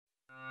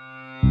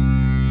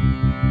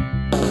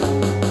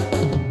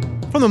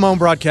From the Moan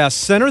Broadcast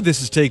Center,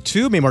 this is Take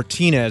Two. I'm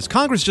Martinez.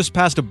 Congress just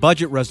passed a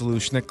budget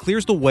resolution that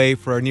clears the way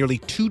for a nearly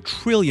 $2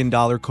 trillion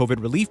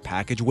COVID relief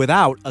package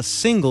without a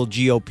single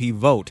GOP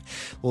vote.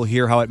 We'll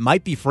hear how it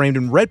might be framed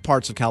in red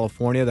parts of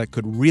California that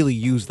could really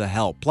use the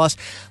help. Plus,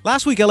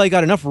 last week LA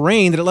got enough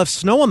rain that it left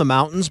snow on the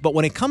mountains, but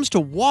when it comes to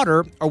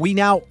water, are we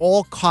now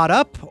all caught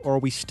up or are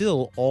we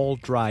still all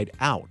dried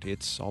out?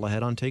 It's all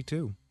ahead on Take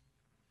Two.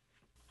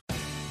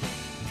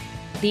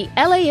 The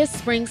LAist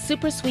Spring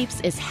Super Sweeps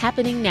is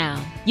happening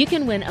now. You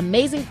can win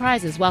amazing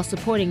prizes while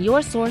supporting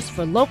your source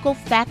for local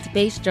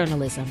fact-based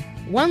journalism.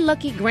 One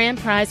lucky grand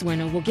prize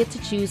winner will get to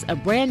choose a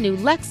brand new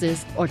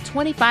Lexus or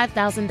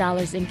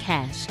 $25,000 in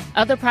cash.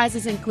 Other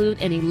prizes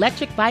include an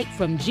electric bike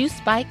from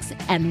Juice Bikes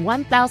and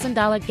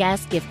 $1,000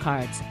 gas gift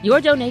cards. Your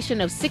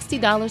donation of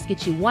 $60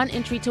 gets you one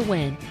entry to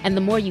win, and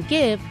the more you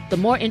give, the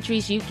more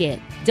entries you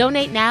get.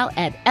 Donate now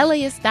at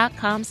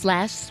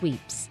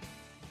LAist.com/sweeps.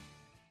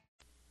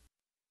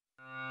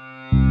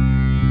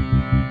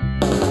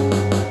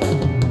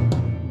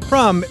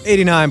 From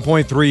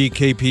 89.3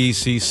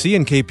 KPCC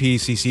and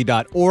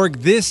kpcc.org,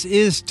 this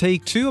is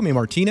Take Two. I'm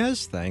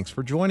Martinez. Thanks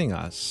for joining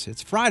us.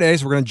 It's Friday,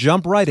 so we're going to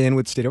jump right in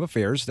with State of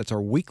Affairs. That's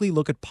our weekly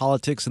look at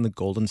politics in the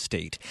Golden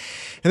State.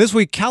 And this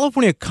week,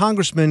 California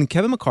Congressman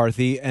Kevin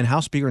McCarthy and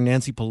House Speaker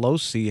Nancy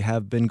Pelosi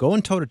have been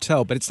going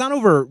toe-to-toe, but it's not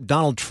over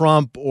Donald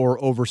Trump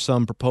or over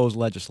some proposed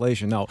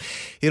legislation. No,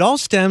 it all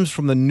stems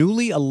from the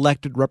newly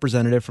elected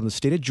representative from the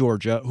state of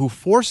Georgia who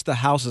forced the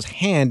House's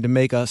hand to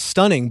make a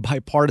stunning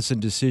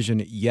bipartisan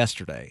decision yesterday.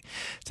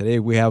 Today,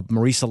 we have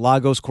Marisa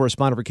Lagos,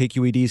 correspondent for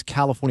KQED's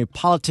California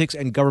Politics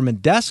and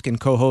Government Desk and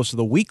co-host of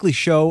the weekly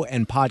show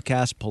and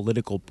podcast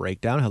Political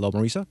Breakdown. Hello,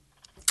 Marisa.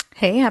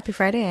 Hey, happy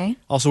Friday.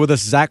 Also with us,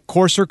 Zach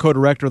Corser,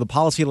 co-director of the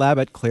Policy Lab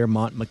at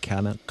Claremont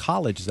McKenna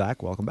College.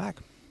 Zach, welcome back.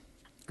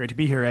 Great to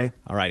be here, eh?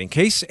 All right. In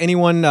case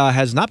anyone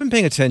has not been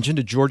paying attention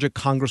to Georgia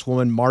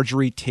Congresswoman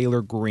Marjorie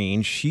Taylor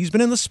Greene, she's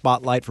been in the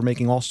spotlight for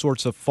making all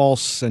sorts of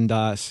false and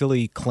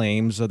silly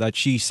claims that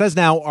she says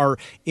now are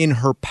in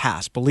her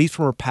past, beliefs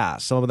from her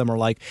past. Some of them are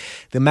like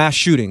the mass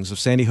shootings of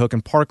Sandy Hook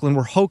and Parkland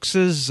were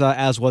hoaxes,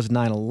 as was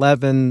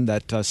 9/11,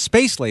 that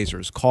space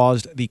lasers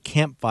caused the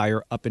Camp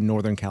Fire up in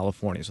Northern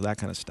California, so that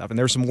kind of stuff. And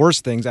there's some worse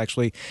things,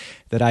 actually,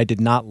 that I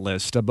did not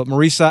list. But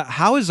Marisa,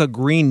 how has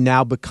Greene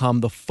now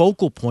become the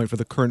focal point for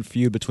the current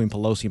feud between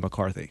Pelosi and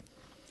McCarthy?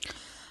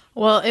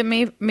 Well, it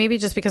maybe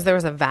just because there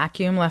was a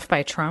vacuum left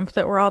by Trump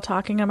that we're all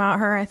talking about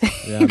her, I think.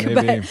 Yeah,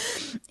 maybe.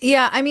 But,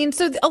 yeah, I mean,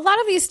 so a lot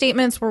of these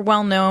statements were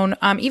well known,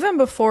 even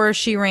before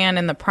she ran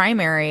in the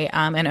primary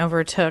and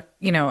overtook,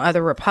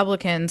 other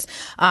Republicans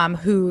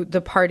who the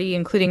party,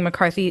 including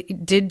McCarthy,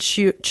 did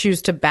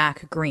choose to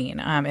back Greene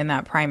in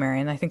that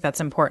primary. And I think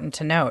that's important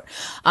to note.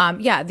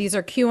 These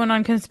are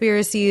QAnon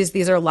conspiracies.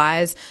 These are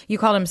lies. You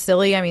called them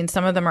silly. I mean,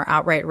 some of them are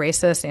outright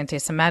racist,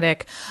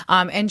 anti-Semitic.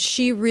 And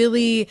she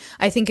really,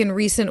 I think in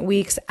recent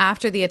weeks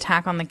after the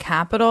attack on the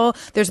Capitol,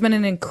 there's been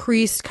an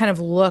increased kind of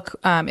look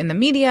in the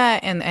media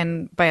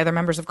and by other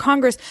members of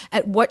Congress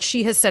at what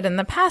she has said in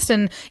the past.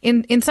 And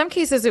in some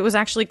cases, it was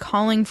actually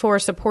calling for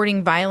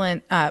supporting violent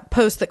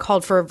posts that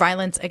called for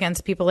violence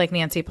against people like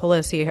Nancy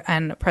Pelosi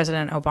and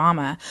President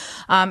Obama.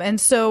 And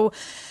so,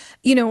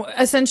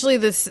 essentially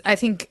this, I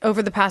think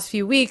over the past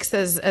few weeks,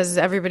 as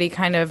everybody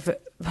kind of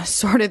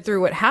sorted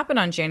through what happened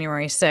on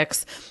January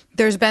 6th,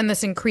 there's been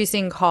this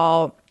increasing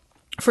call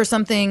for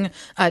something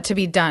to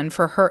be done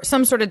for her,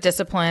 some sort of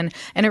discipline.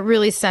 And it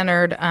really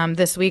centered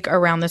this week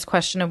around this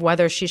question of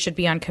whether she should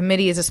be on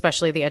committees,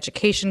 especially the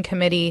Education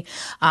Committee.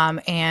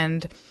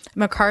 And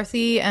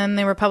McCarthy and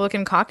the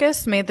Republican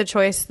caucus made the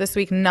choice this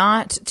week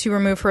not to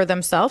remove her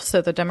themselves.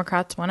 So the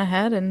Democrats went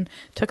ahead and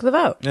took the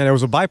vote. And it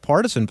was a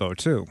bipartisan vote,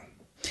 too.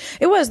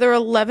 It was. There were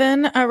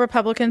 11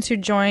 Republicans who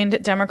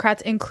joined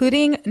Democrats,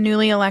 including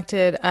newly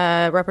elected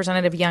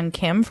Representative Young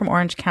Kim from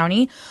Orange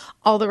County.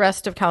 All the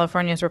rest of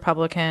California's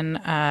Republican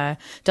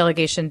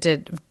delegation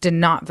did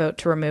not vote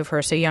to remove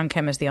her. So Young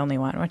Kim is the only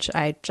one, which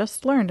I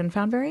just learned and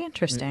found very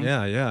interesting.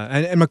 Yeah.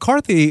 And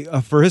McCarthy,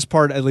 for his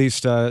part at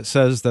least,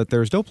 says that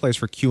there's no place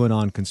for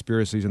QAnon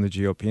conspiracies in the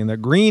GOP and that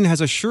Greene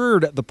has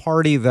assured the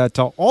party that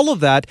all of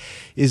that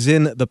is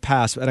in the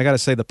past. And I got to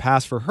say the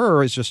past for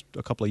her is just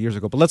a couple of years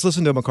ago. But let's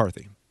listen to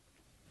McCarthy.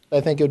 I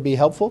think it would be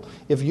helpful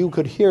if you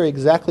could hear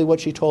exactly what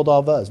she told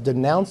all of us,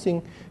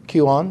 denouncing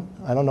QAnon.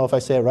 I don't know if I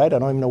say it right. I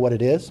don't even know what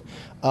it is.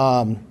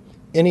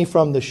 Any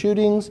from the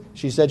shootings.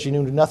 She said she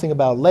knew nothing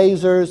about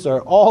lasers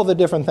or all the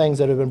different things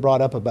that have been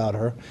brought up about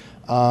her.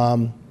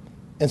 And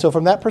so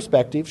from that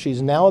perspective,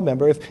 she's now a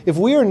member. If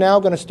we are now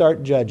going to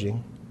start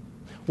judging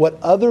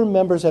what other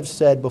members have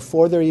said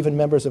before they're even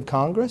members of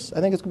Congress,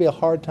 I think it's going to be a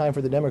hard time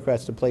for the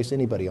Democrats to place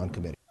anybody on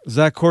committee.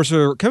 Zach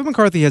Corser, Kevin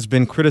McCarthy has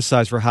been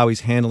criticized for how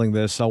he's handling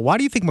this. Why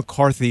do you think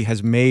McCarthy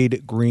has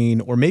made Greene,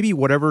 or maybe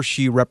whatever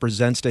she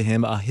represents to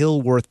him, a hill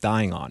worth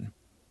dying on?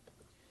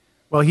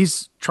 Well,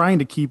 he's trying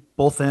to keep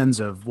both ends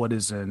of what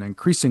is an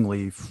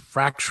increasingly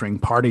fracturing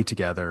party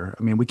together.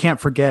 I mean, we can't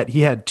forget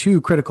he had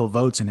two critical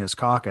votes in his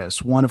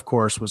caucus. One, of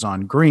course, was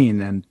on Greene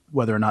and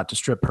whether or not to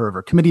strip her of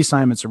her committee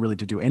assignments or really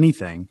to do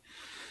anything.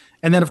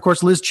 And then, of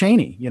course, Liz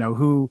Cheney,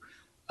 who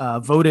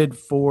voted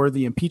for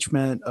the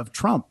impeachment of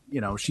Trump.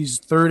 She's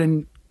third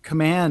in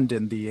command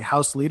in the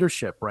House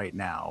leadership right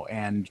now.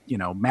 And,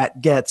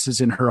 Matt Gaetz is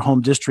in her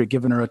home district,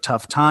 giving her a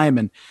tough time.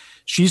 And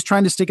she's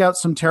trying to stick out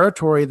some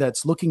territory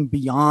that's looking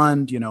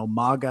beyond,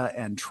 MAGA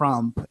and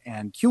Trump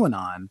and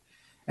QAnon.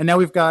 And now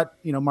we've got,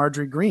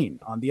 Marjorie Greene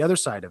on the other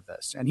side of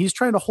this. And he's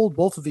trying to hold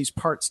both of these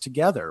parts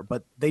together,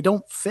 but they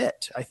don't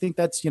fit. I think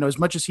that's, as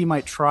much as he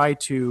might try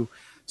to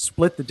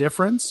split the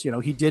difference,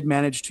 he did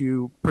manage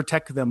to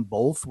protect them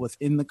both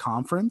within the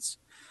conference.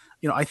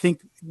 I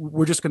think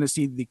we're just going to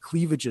see the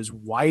cleavages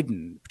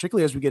widen,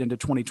 particularly as we get into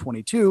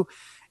 2022.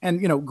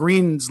 And,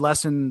 Greene's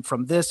lesson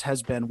from this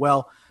has been,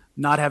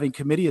 not having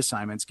committee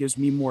assignments gives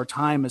me more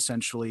time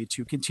essentially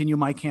to continue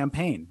my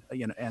campaign,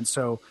 and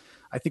so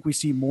I think we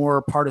see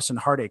more partisan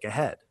heartache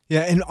ahead.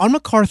 Yeah, and on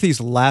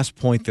McCarthy's last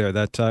point there,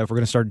 that if we're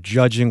going to start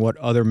judging what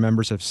other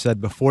members have said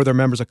before they're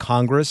members of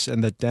Congress,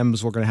 and that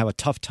Dems were going to have a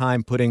tough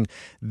time putting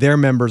their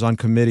members on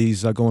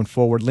committees going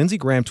forward, Lindsey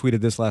Graham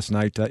tweeted this last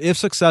night. If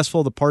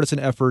successful, the partisan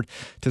effort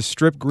to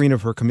strip Greene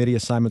of her committee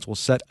assignments will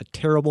set a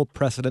terrible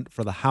precedent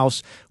for the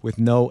House with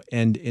no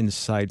end in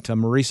sight.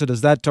 Marisa,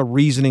 does that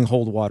reasoning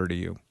hold water to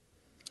you?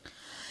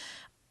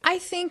 I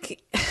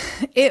think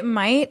it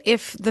might,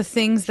 if the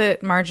things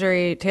that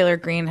Marjorie Taylor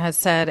Greene has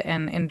said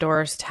and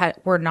endorsed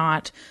were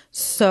not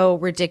so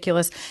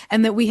ridiculous,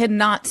 and that we had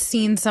not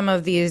seen some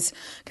of these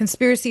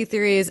conspiracy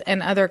theories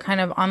and other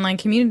kind of online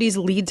communities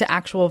lead to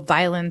actual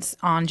violence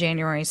on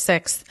January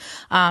 6th.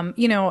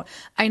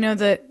 I know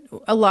that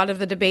a lot of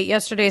the debate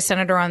yesterday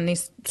centered around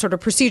these sort of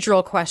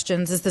procedural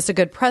questions. Is this a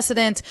good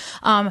precedent?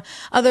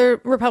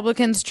 Other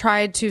Republicans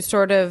tried to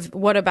sort of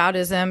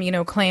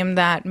whataboutism, claim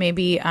that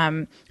maybe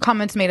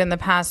comments made in the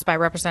past by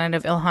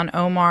Representative Ilhan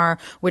Omar,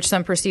 which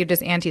some perceived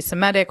as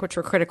anti-Semitic, which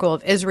were critical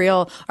of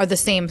Israel, are the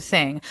same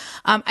thing.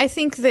 I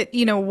think that,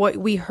 what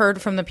we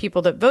heard from the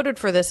people that voted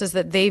for this is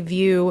that they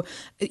view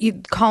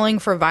calling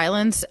for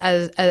violence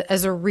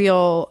as a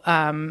real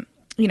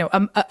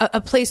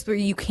a place where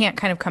you can't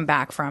kind of come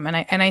back from.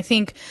 And I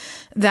think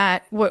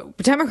that what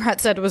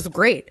Democrats said was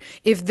great.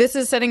 If this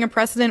is setting a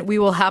precedent, we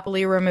will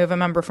happily remove a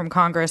member from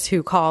Congress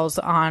who calls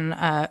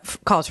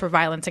for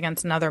violence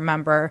against another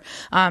member.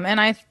 And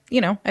I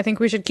think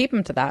we should keep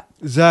him to that.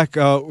 Zach,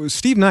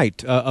 Steve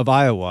Knight of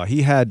Iowa,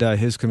 he had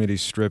his committee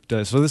stripped.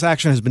 So this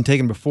action has been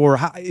taken before.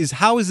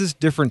 How is this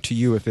different to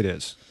you if it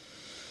is?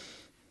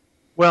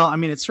 Well,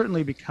 it's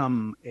certainly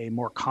become a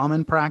more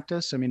common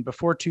practice.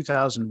 Before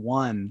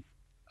 2001,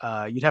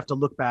 you'd have to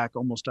look back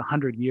almost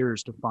 100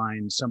 years to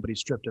find somebody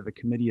stripped of a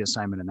committee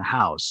assignment in the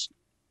House.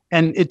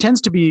 And it tends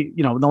to be,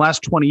 in the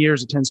last 20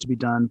 years, it tends to be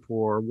done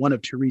for one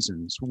of two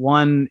reasons.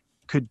 One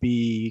could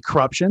be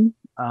corruption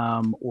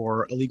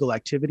or illegal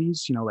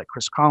activities, like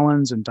Chris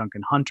Collins and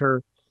Duncan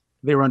Hunter.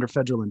 They were under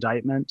federal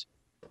indictment.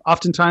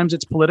 Oftentimes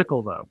it's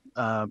political, though.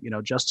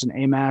 Justin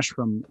Amash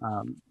from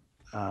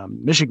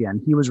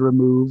Michigan, he was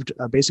removed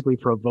basically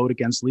for a vote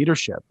against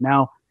leadership.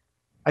 Now,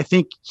 I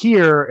think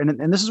here,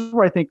 and this is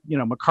where I think,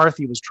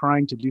 McCarthy was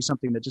trying to do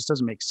something that just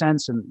doesn't make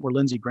sense, and where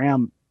Lindsey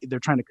Graham, they're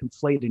trying to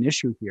conflate an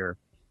issue here.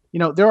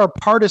 There are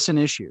partisan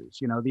issues,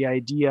 the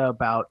idea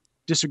about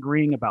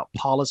disagreeing about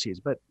policies,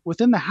 but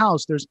within the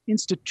House, there's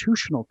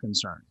institutional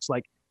concerns.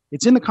 Like,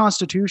 it's in the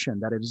Constitution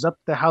that it is up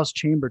to the House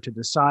chamber to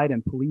decide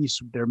and police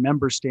their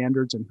member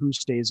standards and who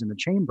stays in the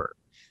chamber.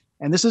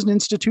 And this is an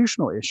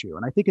institutional issue.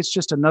 And I think it's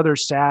just another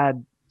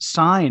sad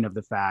sign of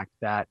the fact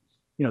that,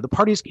 the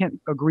parties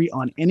can't agree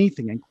on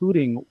anything,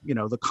 including,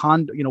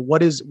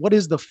 what is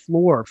the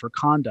floor for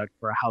conduct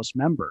for a House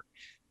member.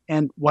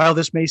 And while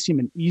this may seem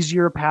an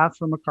easier path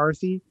for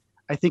McCarthy,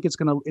 I think it's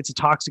a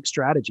toxic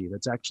strategy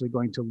that's actually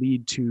going to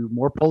lead to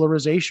more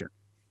polarization.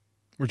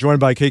 We're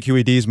joined by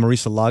KQED's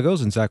Marisa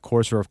Lagos and Zach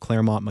Corser of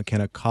Claremont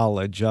McKenna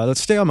College.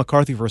 Let's stay on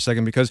McCarthy for a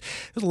second, because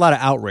there's a lot of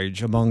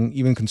outrage among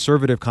even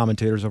conservative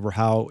commentators over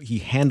how he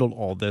handled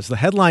all this. The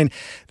headline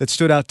that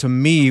stood out to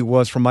me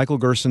was from Michael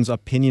Gerson's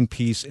opinion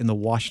piece in the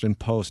Washington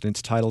Post, and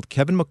it's titled,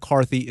 "Kevin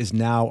McCarthy is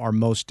now our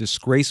most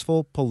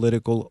disgraceful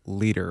political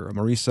leader."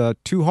 Marisa,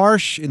 too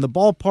harsh in the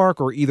ballpark,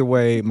 or either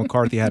way,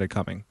 McCarthy had it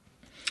coming?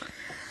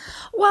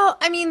 Well,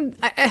 I'm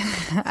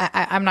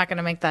not going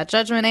to make that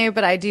judgment,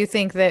 but I do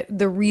think that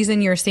the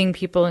reason you're seeing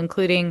people,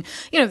 including,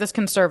 this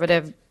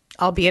conservative,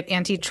 albeit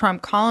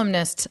anti-Trump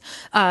columnists,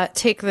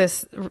 take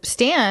this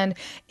stand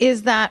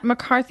is that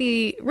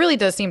McCarthy really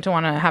does seem to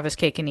want to have his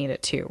cake and eat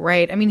it too,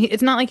 right?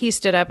 It's not like he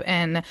stood up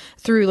and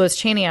threw Liz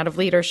Cheney out of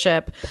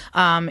leadership.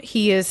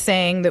 He is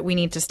saying that we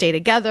need to stay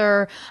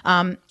together.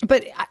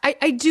 But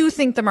I do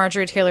think the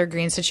Marjorie Taylor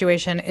Greene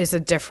situation is a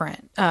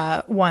different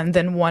one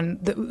than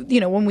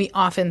when we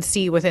often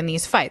see within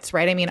these fights,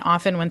 right?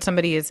 Often when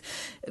somebody is,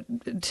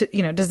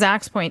 to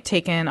Zach's point,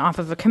 taken off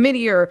of a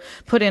committee or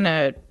put in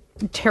a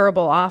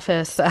terrible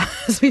office,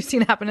 as we've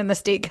seen happen in the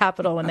state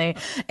capitol when they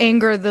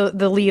anger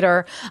the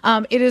leader.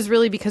 It is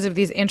really because of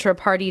these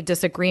intra-party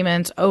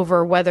disagreements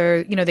over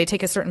whether, they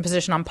take a certain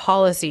position on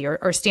policy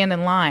or stand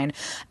in line.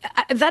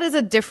 That is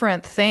a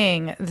different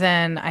thing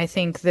than, I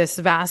think, this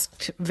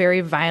vast,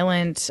 very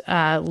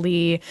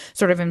violently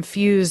sort of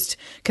infused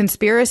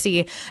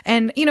conspiracy.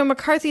 And,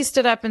 McCarthy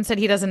stood up and said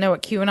he doesn't know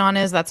what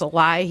QAnon is. That's a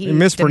lie. He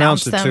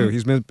mispronounced it them. Too.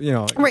 He's been,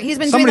 right. He's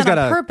been doing that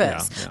on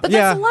purpose. Yeah. But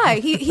that's a lie.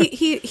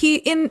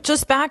 He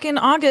just back in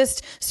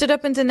August stood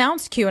up and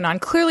denounced QAnon.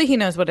 Clearly he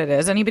knows what it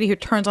is. Anybody who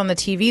turns on the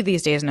TV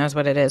these days knows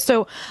what it is.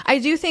 So I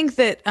do think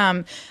that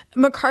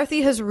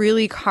McCarthy has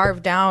really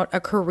carved out a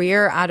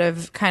career out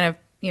of kind of,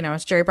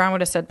 as Jerry Brown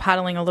would have said,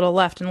 paddling a little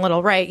left and a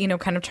little right,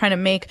 kind of trying to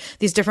make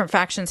these different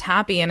factions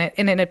happy. And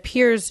it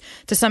appears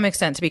to some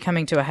extent to be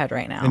coming to a head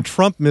right now. And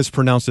Trump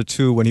mispronounced it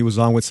too when he was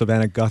on with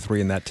Savannah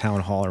Guthrie in that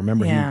town hall. I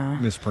remember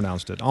he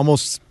mispronounced it.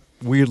 Almost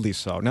weirdly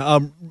so.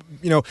 Now,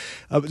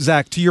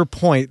 Zach, to your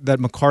point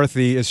that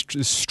McCarthy is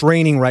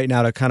straining right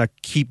now to kind of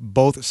keep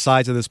both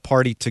sides of this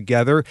party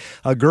together,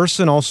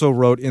 Gerson also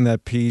wrote in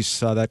that piece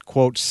that,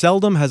 quote,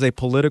 seldom has a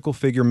political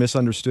figure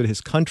misunderstood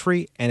his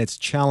country and its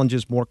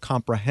challenges more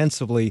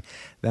comprehensively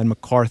than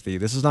McCarthy.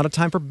 This is not a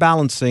time for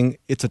balancing.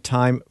 It's a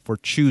time for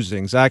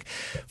choosing. Zach,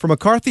 for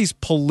McCarthy's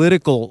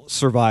political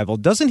survival,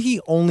 doesn't he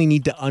only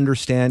need to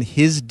understand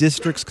his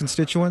district's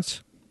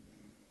constituents?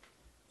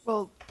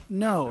 Well,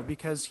 no,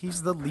 because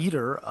he's the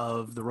leader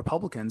of the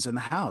Republicans in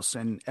the House.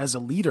 And as a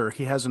leader,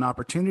 he has an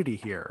opportunity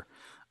here,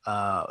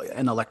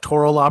 an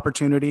electoral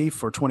opportunity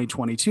for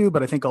 2022,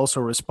 but I think also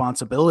a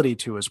responsibility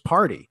to his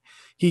party.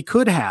 He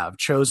could have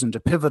chosen to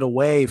pivot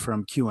away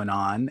from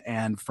QAnon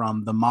and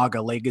from the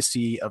MAGA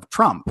legacy of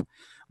Trump,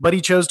 but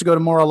he chose to go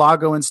to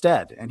Mar-a-Lago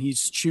instead. And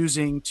he's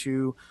choosing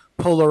to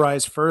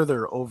polarize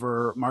further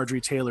over Marjorie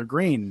Taylor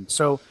Greene.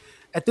 So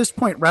at this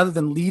point, rather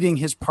than leading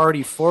his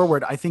party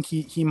forward, I think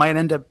he might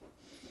end up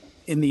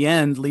in the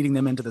end, leading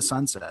them into the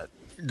sunset.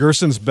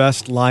 Gerson's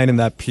best line in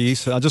that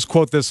piece, I'll just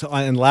quote this,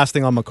 and last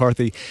thing on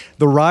McCarthy,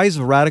 the rise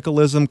of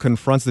radicalism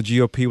confronts the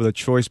GOP with a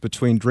choice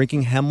between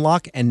drinking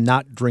hemlock and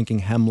not drinking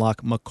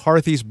hemlock.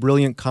 McCarthy's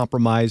brilliant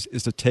compromise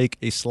is to take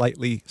a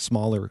slightly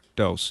smaller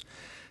dose.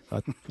 I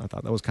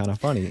thought that was kind of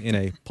funny in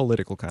a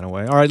political kind of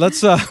way. All right,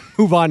 let's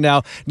move on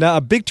now. Now,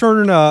 a big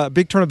turn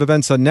of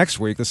events next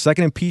week. The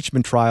second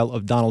impeachment trial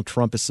of Donald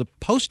Trump is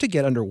supposed to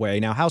get underway.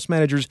 Now, House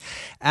managers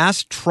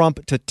asked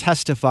Trump to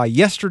testify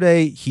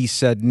yesterday. He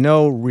said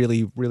no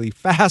really, really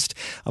fast.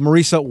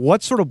 Marisa,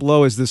 what sort of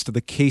blow is this to the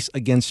case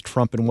against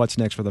Trump, and what's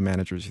next for the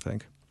managers, you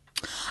think?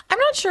 I'm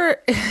not sure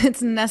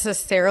it's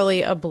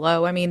necessarily a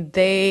blow. I mean,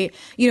 they,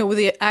 with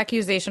the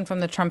accusation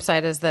from the Trump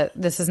side is that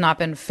this has not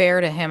been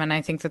fair to him. And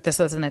I think that this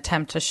is an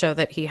attempt to show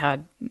that he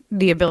had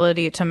the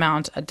ability to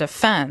mount a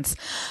defense.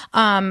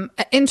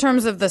 In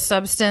terms of the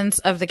substance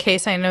of the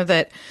case, I know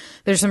that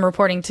there's some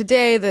reporting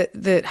today that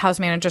the House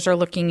managers are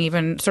looking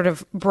even sort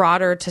of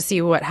broader to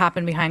see what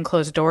happened behind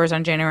closed doors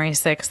on January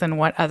 6th and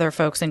what other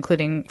folks,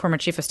 including former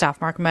Chief of Staff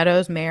Mark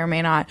Meadows, may or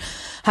may not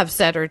have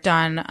said or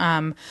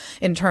done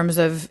in terms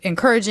of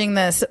encouraging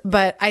this.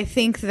 But I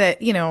think that,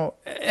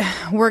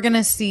 we're going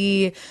to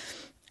see,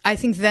 I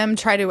think, them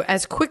try to,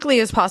 as quickly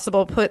as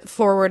possible, put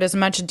forward as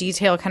much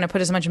detail, kind of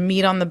put as much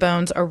meat on the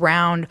bones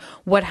around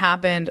what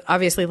happened,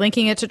 obviously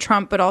linking it to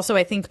Trump, but also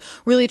I think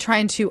really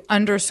trying to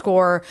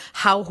underscore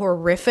how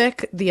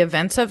horrific the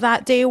events of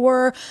that day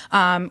were.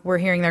 We're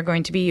hearing they're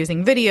going to be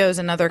using videos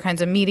and other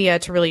kinds of media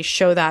to really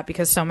show that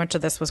because so much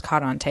of this was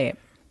caught on tape.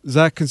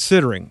 Zach,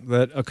 considering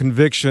that a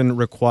conviction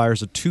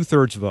requires a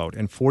 2/3 vote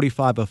and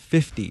 45 of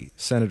 50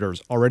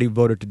 senators already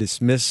voted to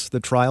dismiss the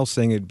trial,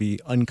 saying it'd be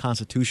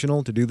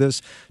unconstitutional to do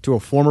this to a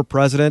former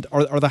president,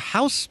 are the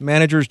House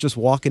managers just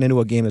walking into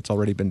a game that's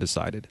already been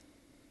decided?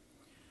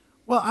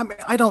 Well,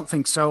 I don't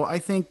think so. I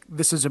think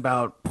this is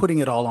about putting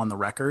it all on the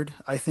record.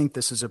 I think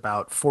this is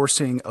about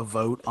forcing a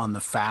vote on the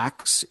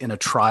facts in a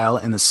trial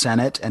in the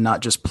Senate and not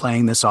just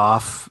playing this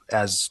off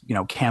as,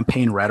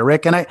 campaign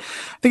rhetoric. And I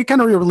think it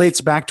kind of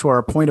relates back to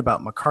our point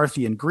about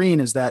McCarthy and Greene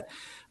is that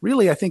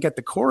really, I think at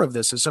the core of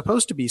this is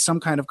supposed to be some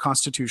kind of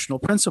constitutional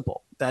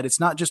principle, that it's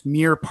not just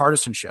mere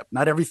partisanship.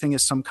 Not everything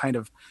is some kind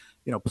of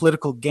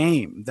political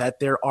game, that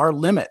there are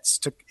limits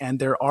to, and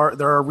there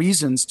are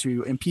reasons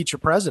to impeach a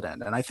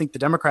president. And I think the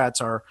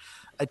Democrats are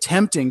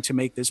attempting to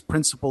make this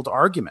principled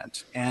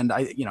argument. And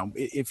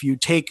if you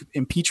take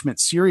impeachment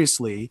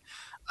seriously,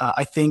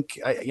 I think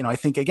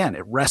again,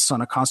 it rests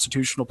on a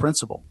constitutional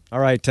principle. All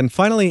right. And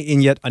finally,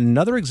 in yet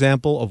another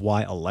example of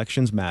why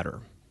elections matter.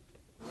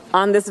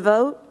 On this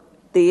vote,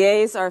 the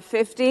yeas are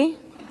 50,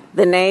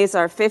 the nays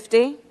are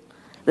 50,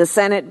 the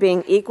Senate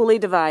being equally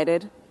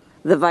divided.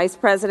 The Vice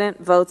President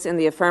votes in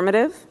the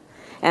affirmative,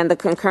 and the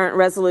concurrent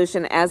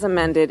resolution as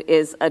amended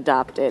is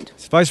adopted.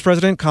 It's Vice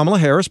President Kamala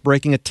Harris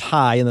breaking a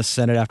tie in the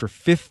Senate after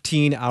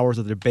 15 hours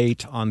of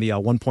debate on the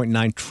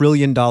 $1.9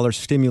 trillion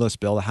stimulus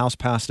bill. The House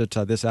passed it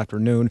this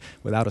afternoon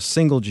without a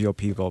single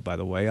GOP vote, by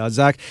the way.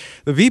 Zach,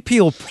 the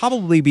VP will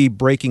probably be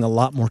breaking a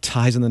lot more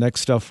ties in the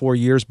next 4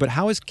 years, but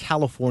how is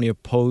California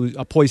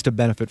poised to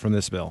benefit from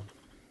this bill?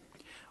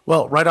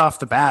 Well, right off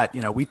the bat,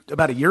 we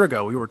about a year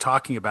ago, we were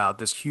talking about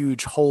this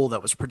huge hole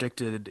that was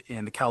predicted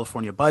in the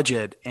California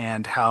budget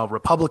and how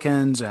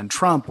Republicans and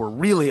Trump were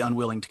really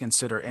unwilling to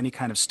consider any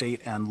kind of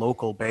state and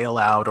local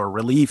bailout or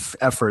relief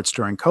efforts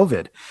during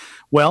COVID.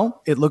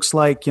 Well, it looks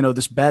like,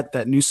 this bet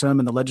that Newsom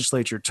and the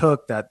legislature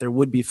took that there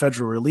would be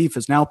federal relief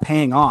is now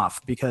paying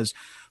off, because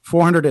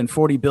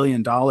 $440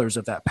 billion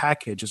of that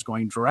package is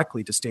going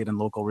directly to state and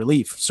local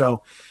relief.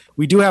 So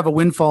we do have a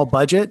windfall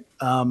budget.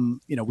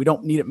 We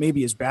don't need it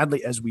maybe as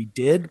badly as we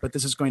did, but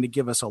this is going to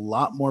give us a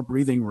lot more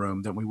breathing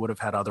room than we would have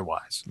had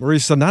otherwise.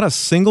 Marisa, not a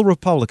single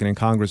Republican in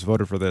Congress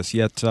voted for this,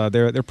 yet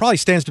there probably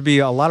stands to be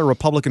a lot of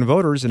Republican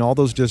voters in all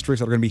those districts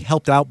that are going to be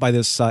helped out by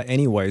this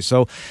anyway.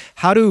 So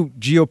how do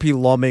GOP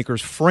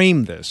lawmakers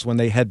frame this when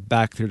they head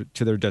back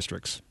to their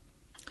districts?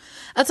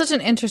 That's such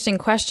an interesting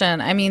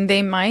question. I mean,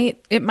 it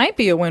might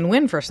be a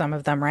win-win for some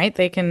of them, right?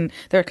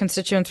 Their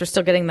constituents are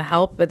still getting the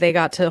help, but they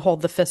got to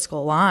hold the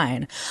fiscal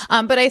line.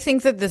 But I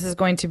think that this is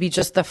going to be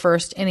just the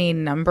first in a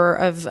number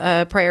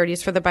of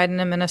priorities for the Biden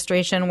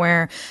administration,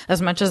 where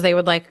as much as they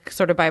would like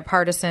sort of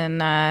bipartisan,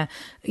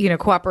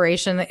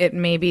 cooperation, it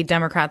may be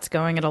Democrats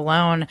going it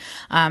alone.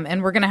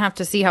 And we're going to have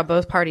to see how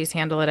both parties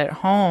handle it at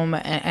home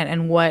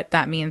and what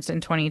that means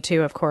in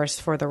 22, of course,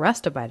 for the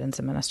rest of Biden's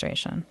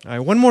administration. All right,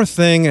 one more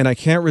thing, and I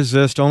can't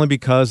resist only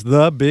because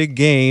the big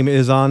game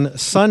is on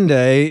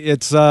Sunday.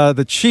 It's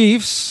the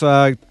Chiefs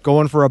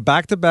going for a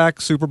back-to-back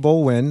Super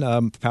Bowl win.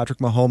 Patrick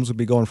Mahomes would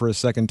be going for his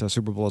second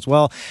Super Bowl as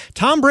well.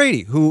 Tom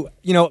Brady, who,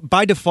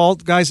 by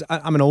default, guys,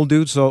 I'm an old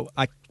dude, so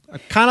I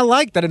kind of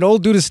like that an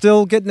old dude is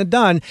still getting it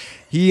done.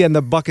 He and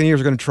the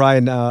Buccaneers are going to try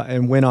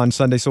and win on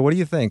Sunday. So what do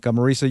you think?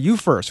 Marisa, you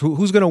first.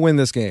 Who's going to win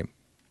this game?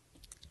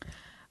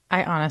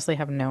 I honestly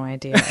have no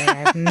idea.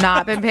 I've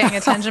not been paying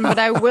attention, but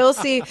I will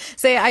say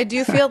I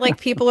do feel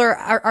like people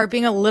are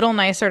being a little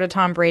nicer to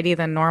Tom Brady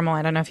than normal.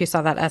 I don't know if you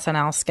saw that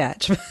SNL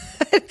sketch.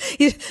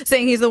 He's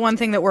saying he's the one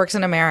thing that works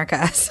in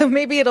America. So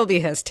maybe it'll be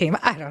his team.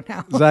 I don't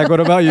know. Zach,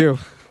 what about you?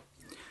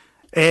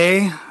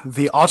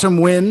 The autumn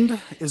wind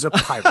is a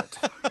pirate.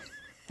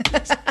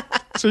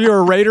 So you're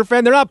a Raider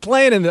fan? They're not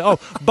playing in the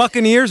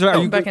Buccaneers.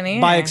 Are you Buccaneers.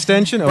 By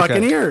extension? Okay.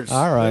 Buccaneers.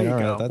 All right.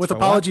 That's with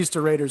apologies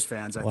to Raiders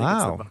fans. I think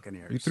it's the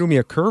Buccaneers. You threw me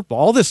a curveball.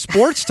 All this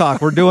sports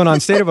talk we're doing on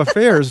State of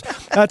Affairs.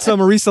 That's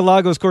Marisa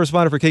Lagos,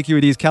 correspondent for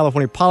KQED's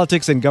California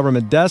Politics and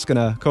Government Desk and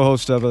a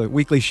co-host of a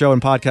weekly show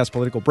and podcast,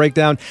 Political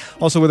Breakdown.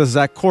 Also with us,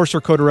 Zach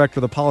Corser, co-director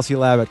of the Policy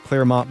Lab at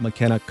Claremont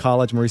McKenna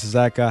College. Marisa,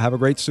 Zach, have a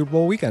great Super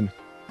Bowl weekend.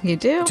 You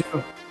do. You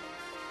too.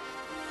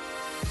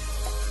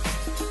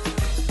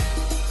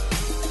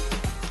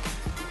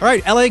 All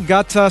right, LA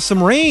got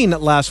some rain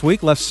last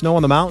week, left snow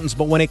on the mountains,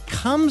 but when it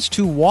comes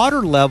to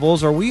water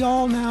levels, are we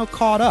all now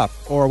caught up,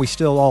 or are we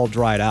still all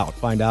dried out?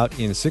 Find out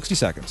in 60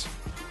 seconds.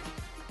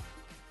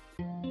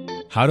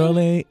 How to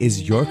LA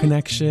is your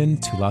connection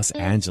to Los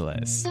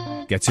Angeles.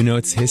 Get to know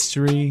its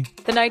history.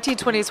 The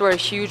 1920s were a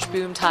huge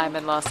boom time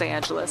in Los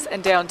Angeles,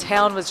 and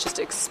downtown was just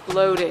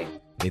exploding.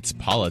 Its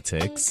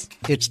politics.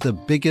 It's the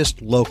biggest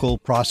local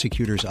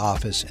prosecutor's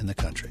office in the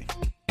country.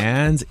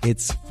 And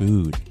its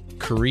food.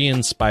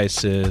 Korean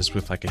spices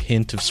with like a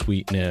hint of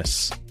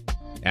sweetness.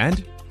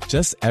 And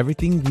just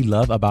everything we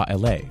love about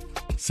LA.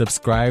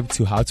 Subscribe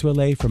to How to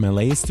LA from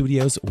LA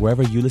Studios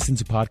wherever you listen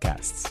to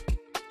podcasts.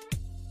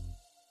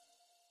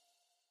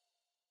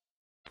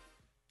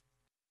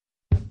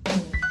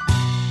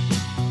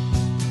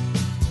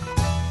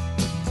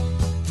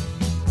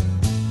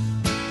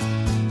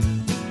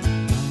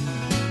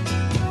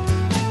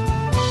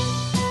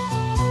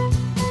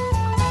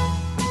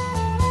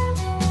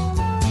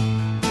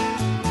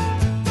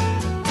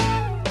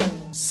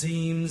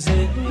 Seems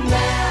it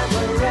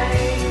never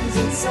rains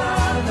in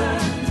Southern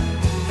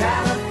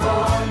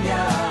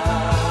California.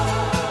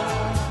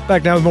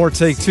 Back now with more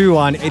Take Two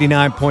on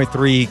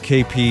 89.3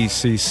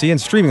 KPCC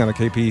and streaming on the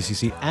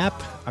KPCC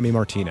app. I'm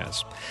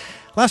Martinez.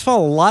 Last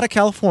fall, a lot of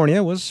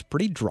California was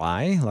pretty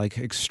dry, like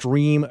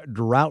extreme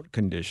drought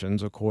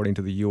conditions, according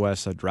to the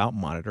U.S. Drought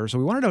Monitor. So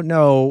we wanted to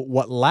know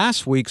what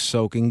last week's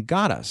soaking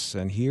got us.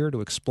 And here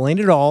to explain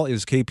it all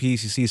is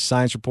KPCC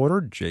science reporter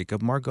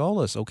Jacob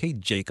Margolis. Okay,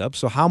 Jacob,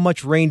 so how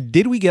much rain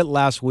did we get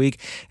last week,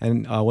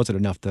 and was it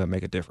enough to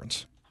make a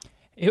difference?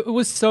 It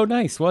was so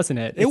nice, wasn't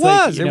it? It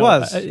was.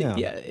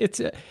 Yeah, it's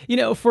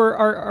for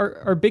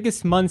our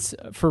biggest months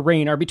for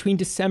rain are between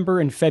December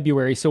and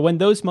February. So when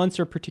those months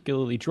are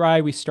particularly dry,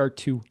 we start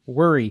to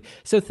worry.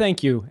 So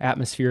thank you,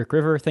 Atmospheric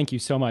River. Thank you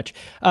so much.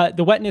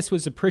 The wetness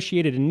was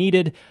appreciated and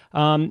needed.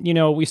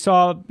 We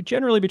saw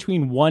generally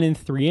between 1 and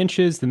 3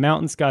 inches. The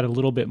mountains got a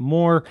little bit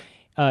more.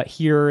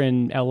 Here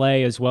in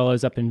LA, as well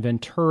as up in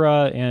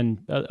Ventura and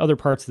other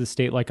parts of the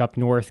state, like up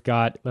north,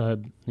 got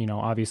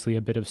obviously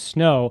a bit of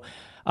snow.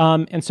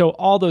 And so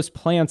all those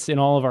plants in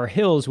all of our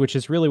hills, which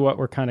is really what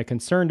we're kind of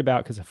concerned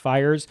about because of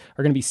fires,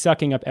 are going to be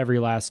sucking up every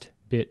last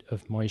bit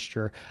of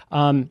moisture.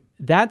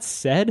 That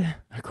said,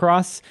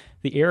 across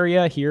the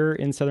area here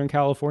in Southern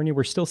California,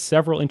 we're still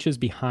several inches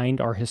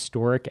behind our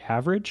historic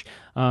average,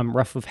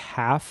 roughly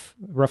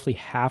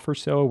half or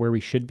so where we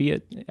should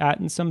be at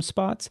in some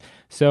spots.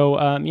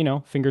 So,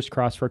 fingers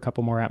crossed for a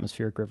couple more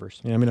atmospheric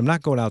rivers. Yeah, I mean, I'm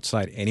not going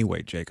outside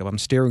anyway, Jacob. I'm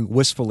staring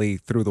wistfully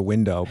through the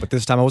window, but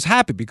this time I was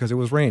happy because it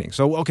was raining.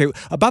 So, okay,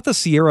 about the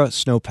Sierra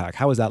snowpack,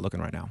 how is that looking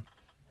right now?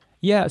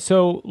 Yeah,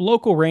 so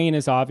local rain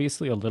is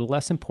obviously a little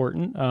less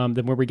important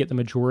than where we get the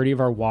majority of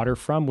our water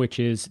from, which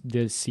is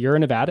the Sierra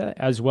Nevada,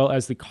 as well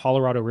as the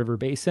Colorado River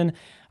Basin.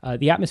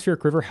 The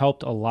atmospheric river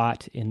helped a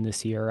lot in the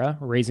Sierra,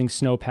 raising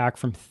snowpack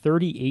from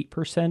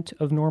 38%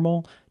 of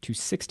normal to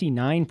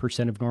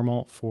 69% of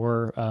normal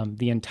for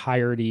the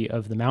entirety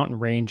of the mountain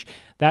range.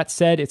 That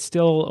said, it's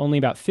still only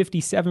about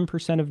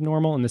 57% of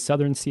normal in the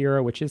southern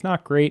Sierra, which is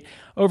not great.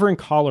 Over in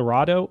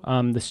Colorado,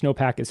 the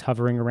snowpack is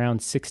hovering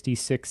around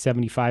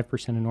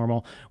 66-75% of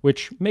normal,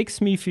 which makes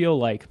me feel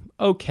like,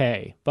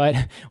 okay.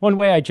 But one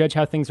way I judge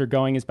how things are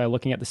going is by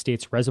looking at the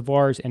state's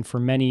reservoirs, and for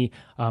many,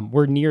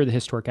 we're near the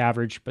historic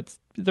average, but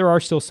there are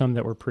still some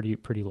that were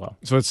pretty low.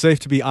 So it's safe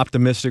to be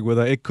optimistic with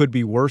it could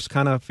be worse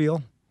kind of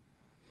feel?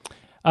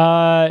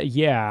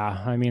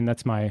 Yeah. I mean,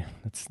 that's my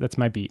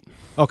beat.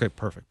 Okay,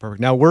 perfect.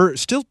 Now, we're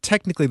still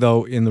technically,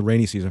 though, in the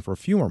rainy season for a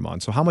few more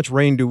months. So how much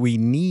rain do we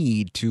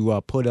need to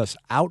put us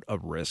out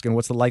of risk? And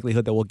what's the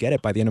likelihood that we'll get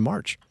it by the end of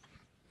March?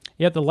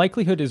 Yeah, the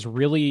likelihood is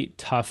really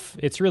tough.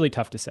 It's really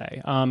tough to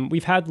say.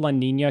 We've had La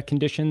Nina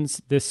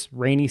conditions this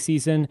rainy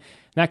season.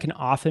 That can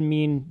often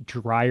mean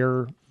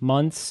drier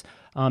months.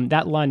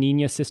 That La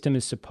Nina system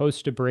is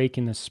supposed to break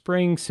in the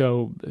spring,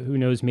 so who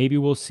knows, maybe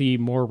we'll see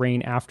more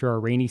rain after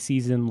our rainy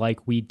season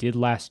like we did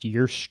last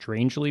year.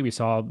 Strangely, we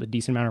saw a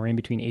decent amount of rain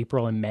between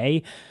April and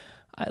May.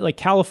 Like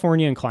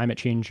California and climate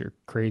change are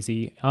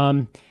crazy.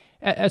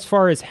 As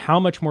far as how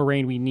much more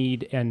rain we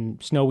need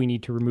and snow we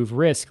need to remove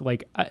risk,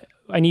 like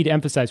I need to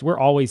emphasize, we're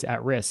always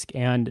at risk.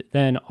 And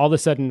then all of a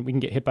sudden we can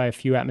get hit by a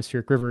few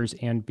atmospheric rivers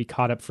and be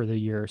caught up for the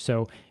year.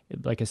 So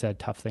like I said,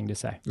 tough thing to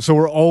say. So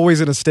we're always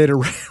in a state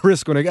of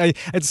risk. When I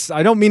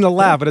don't mean to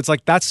laugh, but it's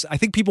like I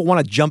think people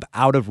want to jump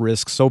out of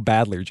risk so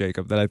badly,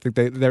 Jacob, that I think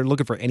they're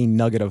looking for any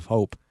nugget of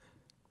hope.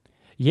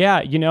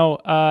 Yeah,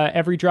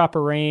 every drop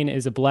of rain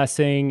is a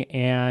blessing,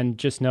 and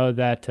just know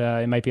that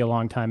it might be a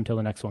long time until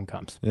the next one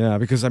comes. Yeah,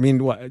 because I mean,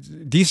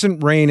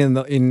 decent rain in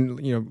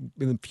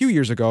a few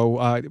years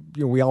ago,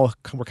 we all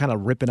were kind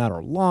of ripping out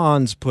our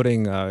lawns,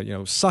 putting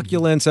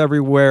succulents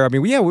everywhere. I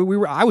mean, we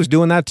were. I was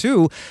doing that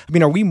too. I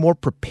mean, are we more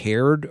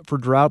prepared for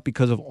drought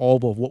because of all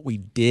of what we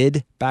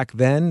did back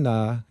then?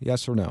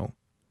 Yes or no?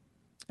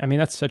 I mean,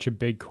 that's such a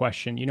big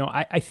question.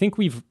 I think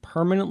we've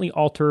permanently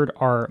altered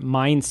our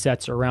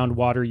mindsets around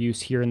water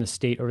use here in the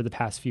state over the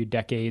past few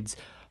decades,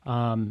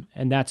 and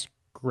that's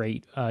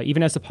great.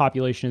 Even as the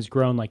population has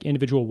grown, like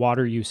individual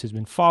water use has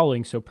been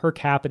falling. So per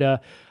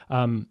capita,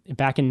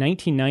 back in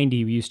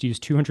 1990, we used to use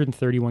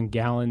 231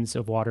 gallons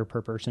of water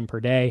per person per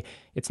day.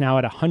 It's now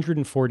at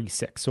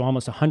 146, so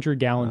almost 100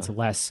 gallons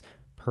less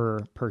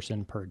per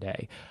person per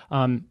day.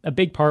 A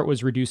big part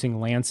was reducing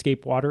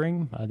landscape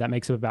watering. That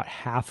makes up about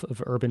half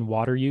of urban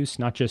water use,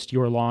 not just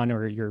your lawn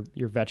or your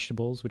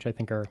vegetables, which I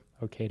think are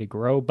okay to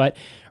grow. But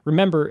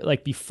remember,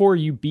 like before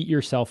you beat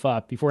yourself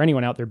up, before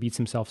anyone out there beats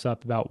themselves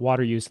up about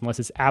water use, unless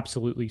it's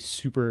absolutely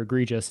super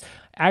egregious,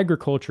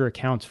 agriculture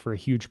accounts for a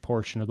huge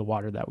portion of the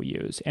water that we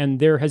use. And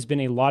there has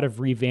been a lot of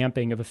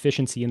revamping of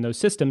efficiency in those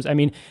systems. I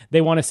mean,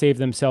 they want to save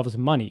themselves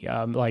money.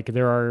 Like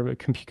there are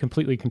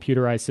completely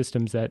computerized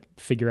systems that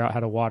figure out how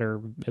to water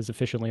as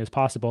efficiently as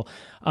possible.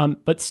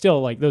 But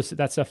still, like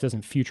that stuff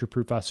doesn't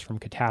future-proof us from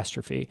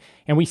catastrophe.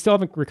 And we still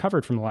haven't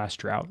recovered from the last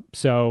drought.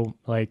 So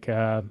like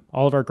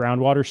all of our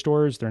groundwater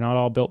stores, they're not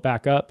all built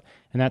back up.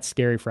 And that's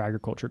scary for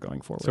agriculture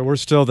going forward. So we're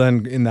still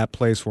then in that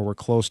place where we're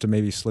close to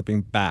maybe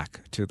slipping back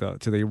to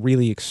the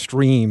really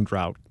extreme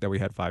drought that we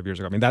had 5 years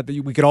ago. I mean, that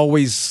we could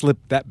always slip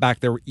that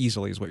back there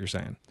easily is what you're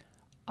saying.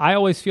 I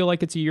always feel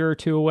like it's a year or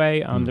two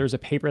away. There's a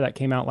paper that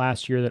came out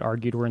last year that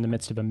argued we're in the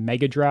midst of a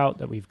mega drought,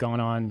 that we've gone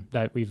on,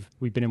 that we've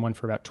been in one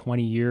for about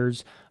 20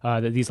 years,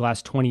 that these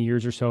last 20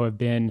 years or so have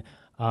been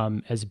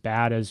as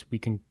bad as we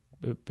can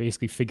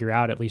basically figure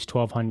out, at least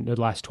the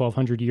last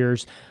 1,200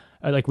 years.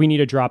 Like we need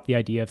to drop the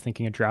idea of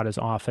thinking a drought is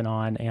off and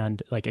on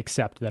and like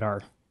accept that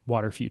our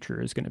water future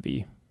is going to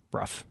be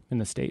rough in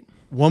the state.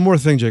 One more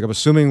thing, Jacob,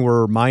 assuming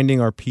we're minding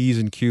our P's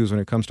and Q's when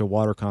it comes to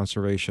water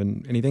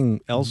conservation,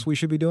 anything else we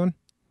should be doing?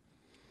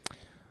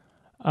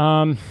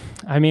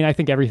 I mean, I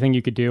think everything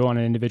you could do on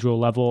an individual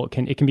level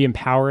can be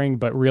empowering,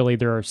 but really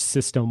there are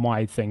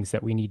system-wide things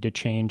that we need to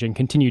change and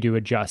continue to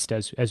adjust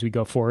as we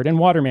go forward. And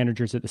water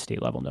managers at the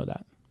state level know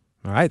that.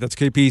 All right, that's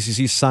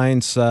KPCC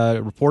science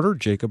reporter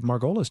Jacob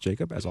Margolis.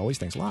 Jacob, as always,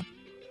 thanks a lot.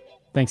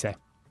 Thanks, A.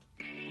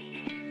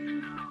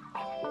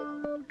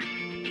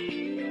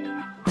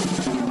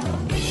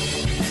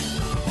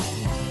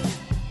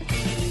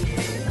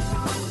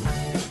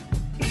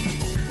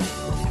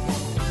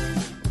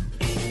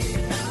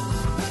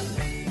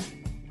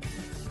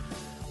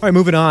 All right,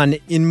 moving on.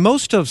 In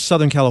most of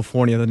Southern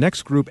California, the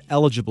next group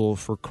eligible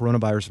for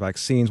coronavirus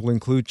vaccines will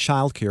include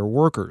childcare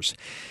workers.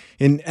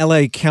 In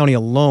LA County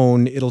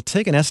alone, it'll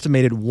take an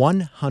estimated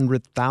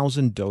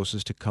 100,000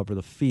 doses to cover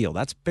the field.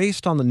 That's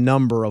based on the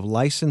number of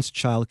licensed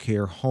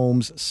childcare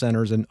homes,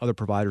 centers, and other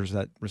providers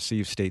that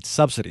receive state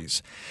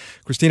subsidies.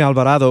 Cristina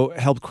Alvarado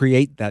helped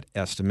create that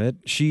estimate.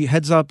 She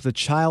heads up the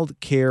Child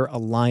Care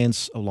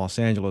Alliance of Los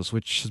Angeles,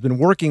 which has been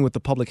working with the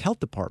Public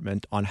Health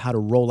Department on how to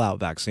roll out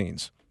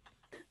vaccines.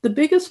 The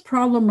biggest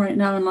problem right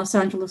now in Los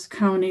Angeles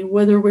County,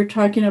 whether we're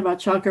talking about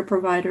childcare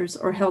providers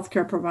or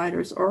healthcare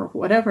providers or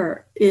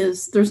whatever,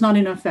 is there's not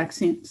enough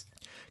vaccines.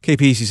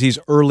 KPCC's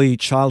early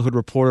childhood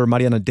reporter,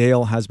 Mariana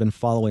Dale, has been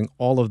following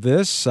all of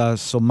this.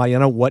 So,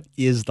 Mariana, what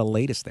is the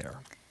latest there?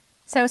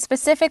 So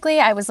specifically,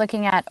 I was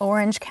looking at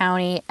Orange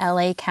County,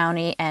 LA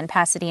County, and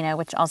Pasadena,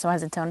 which also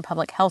has its own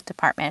public health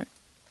department.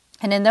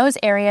 And in those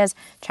areas,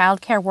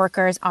 childcare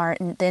workers are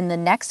in the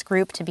next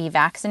group to be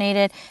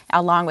vaccinated,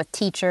 along with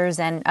teachers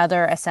and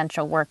other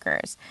essential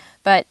workers.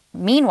 But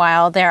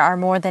meanwhile, there are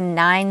more than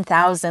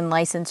 9,000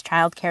 licensed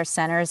childcare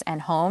centers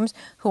and homes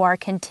who are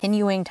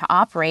continuing to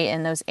operate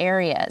in those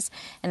areas.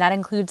 And that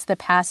includes the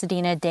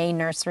Pasadena Day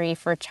Nursery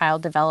for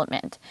Child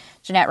Development.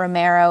 Jeanette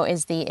Romero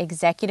is the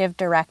executive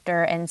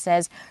director and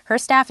says her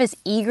staff is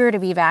eager to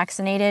be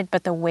vaccinated,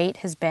 but the wait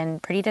has been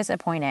pretty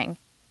disappointing.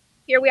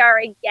 Here we are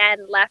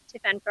again, left to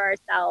fend for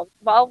ourselves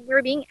while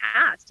we're being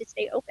asked to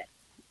stay open.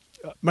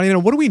 Mariana,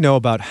 what do we know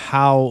about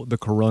how the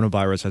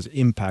coronavirus has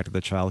impacted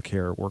the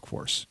childcare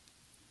workforce?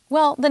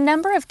 Well, the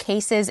number of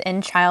cases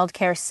in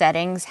childcare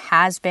settings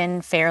has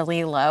been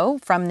fairly low.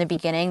 From the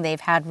beginning, they've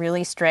had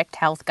really strict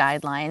health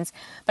guidelines.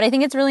 But I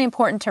think it's really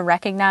important to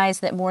recognize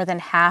that more than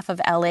half of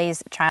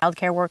LA's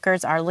childcare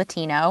workers are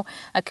Latino,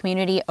 a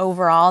community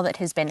overall that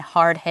has been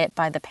hard hit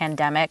by the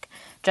pandemic.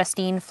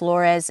 Justine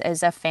Flores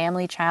is a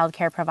family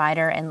childcare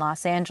provider in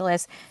Los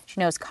Angeles.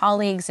 She knows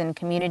colleagues and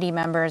community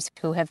members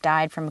who have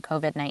died from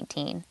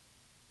COVID-19.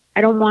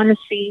 I don't want to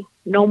see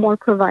no more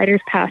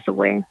providers pass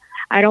away.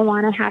 I don't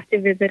want to have to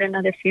visit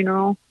another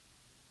funeral.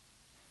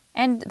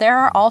 And there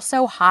are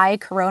also high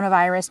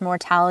coronavirus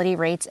mortality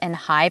rates in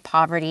high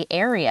poverty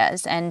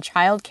areas, and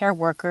childcare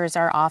workers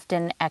are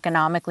often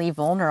economically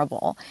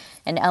vulnerable.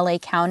 In LA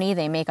County,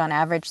 they make on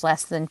average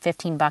less than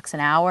 $15 an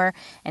hour,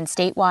 and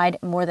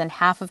statewide, more than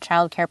half of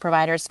childcare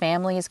providers'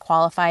 families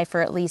qualify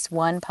for at least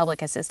one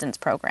public assistance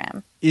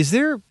program. Is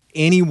there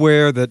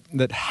anywhere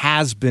that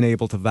has been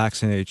able to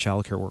vaccinate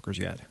childcare workers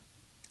yet?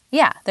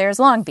 Yeah, there's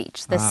Long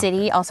Beach. The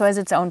city also has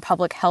its own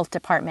public health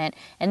department,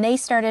 and they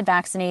started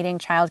vaccinating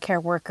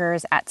childcare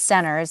workers at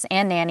centers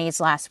and nannies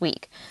last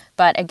week.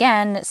 But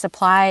again,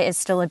 supply is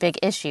still a big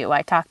issue.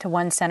 I talked to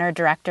one center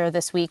director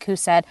this week who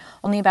said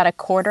only about a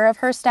quarter of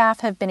her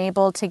staff have been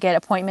able to get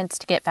appointments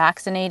to get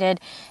vaccinated,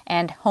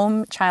 and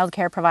home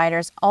childcare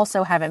providers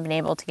also haven't been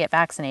able to get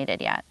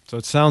vaccinated yet. So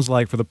it sounds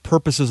like for the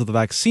purposes of the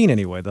vaccine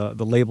anyway,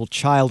 the label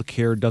child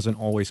care doesn't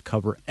always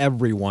cover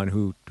everyone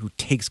who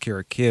takes care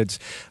of kids.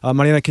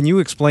 Mariana, can you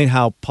explain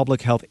how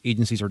public health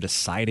agencies are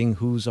deciding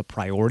who's a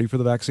priority for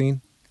the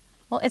vaccine?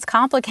 Well, it's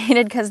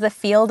complicated because the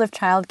field of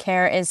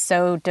childcare is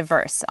so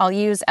diverse. I'll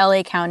use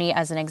LA County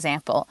as an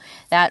example.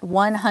 That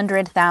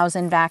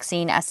 100,000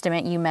 vaccine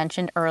estimate you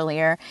mentioned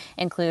earlier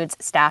includes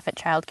staff at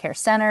childcare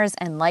centers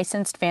and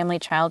licensed family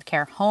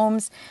childcare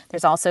homes.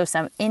 There's also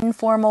some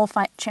informal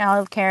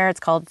childcare. It's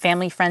called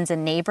Family, Friends,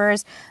 and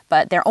Neighbors,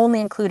 but they're only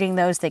including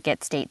those that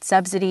get state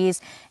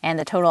subsidies. And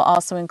the total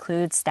also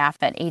includes staff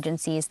at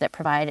agencies that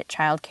provide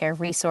childcare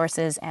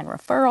resources and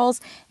referrals,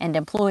 and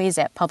employees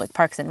at public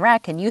parks and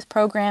rec and youth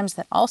programs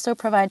that also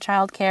provide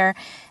childcare.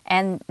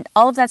 And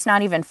all of that's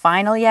not even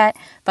final yet,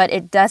 but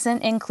it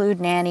doesn't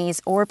include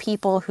nannies or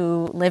people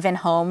who live in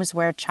homes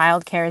where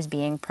childcare is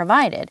being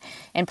provided,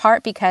 in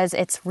part because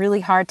it's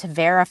really hard to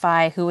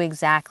verify who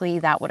exactly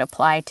that would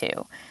apply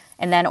to.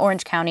 And then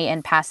Orange County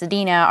and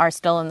Pasadena are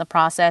still in the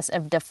process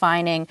of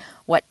defining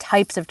what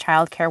types of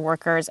childcare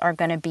workers are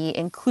going to be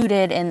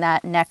included in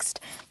that next,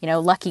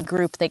 lucky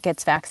group that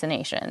gets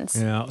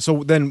vaccinations. Yeah.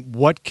 So then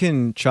what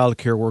can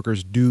childcare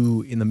workers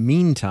do in the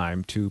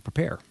meantime to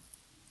prepare?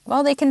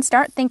 Well, they can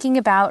start thinking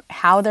about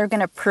how they're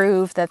going to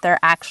prove that they're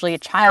actually a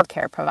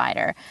childcare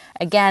provider.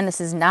 Again, this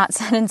is not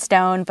set in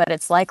stone, but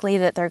it's likely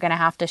that they're going to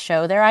have to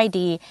show their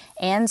ID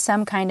and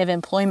some kind of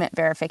employment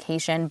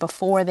verification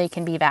before they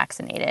can be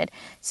vaccinated.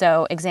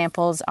 So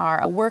examples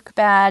are a work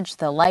badge,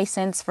 the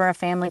license for a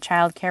family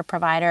childcare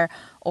provider,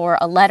 or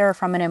a letter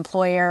from an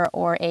employer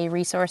or a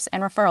resource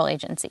and referral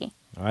agency.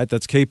 All right,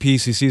 that's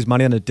KPCC's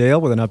Mariana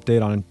Dale with an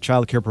update on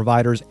childcare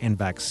providers and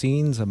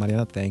vaccines.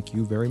 Mariana, thank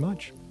you very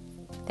much.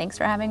 Thanks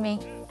for having me.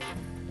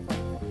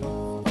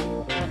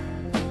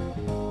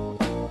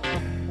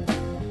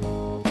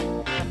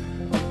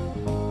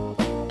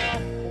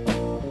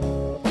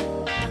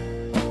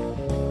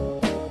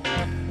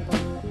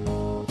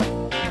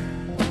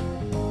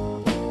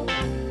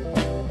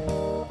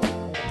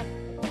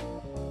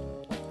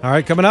 All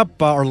right, coming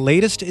up, our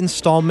latest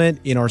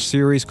installment in our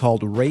series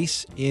called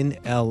Race in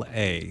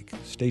LA.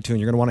 Stay tuned.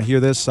 You're going to want to hear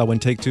this when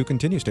Take Two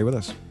continues. Stay with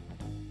us.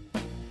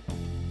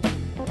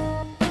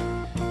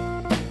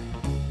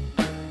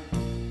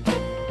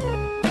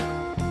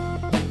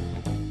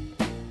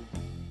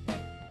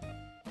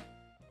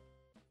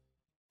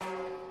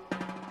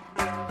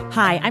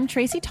 Hi, I'm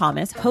Tracy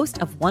Thomas,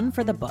 host of One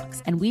for the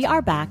Books, and we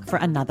are back for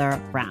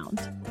another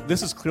round.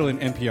 This is clearly an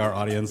NPR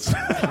audience.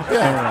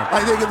 Yeah,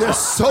 I think they're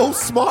so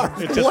smart.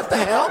 What the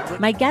hell?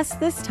 My guests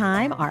this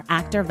time are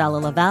actor Vella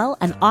Lavelle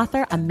and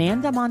author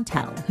Amanda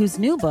Montell, whose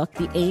new book,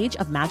 The Age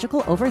of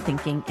Magical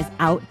Overthinking, is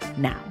out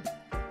now.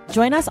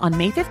 Join us on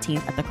May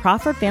 15th at the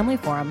Crawford Family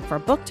Forum for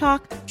book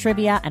talk,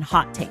 trivia, and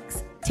hot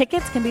takes.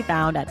 Tickets can be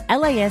found at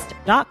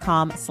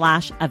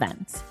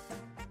laist.com/events.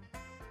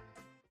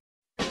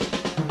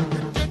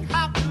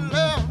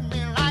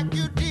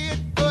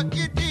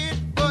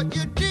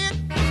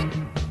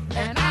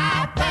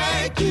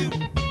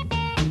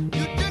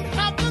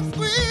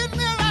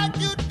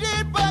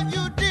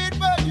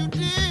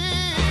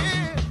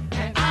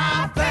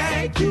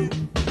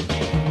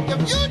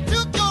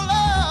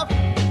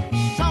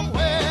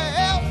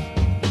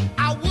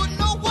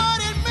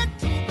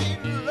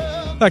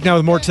 Back now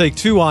with more Take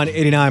Two on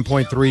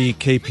 89.3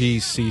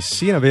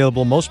 KPCC and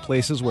available most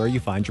places where you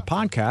find your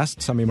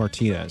podcasts. I'm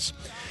Martinez.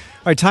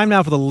 All right, time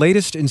now for the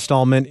latest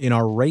installment in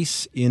our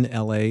Race in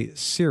LA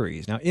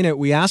series. Now, in it,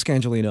 we ask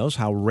Angelenos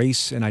how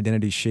race and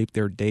identity shape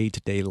their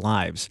day-to-day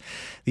lives.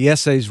 The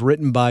essays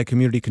written by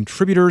community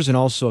contributors and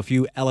also a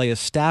few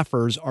LAist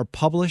staffers are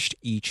published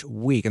each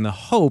week. And the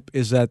hope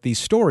is that these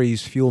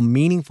stories fuel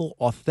meaningful,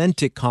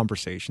 authentic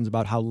conversations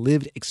about how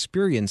lived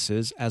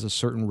experiences as a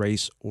certain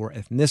race or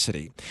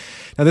ethnicity.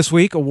 Now, this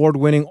week,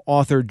 award-winning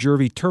author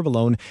Jervy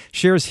Tervalone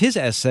shares his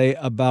essay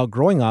about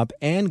growing up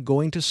and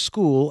going to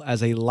school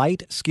as a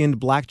light-skinned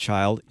black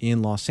child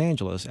in Los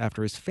Angeles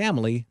after his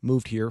family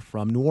moved here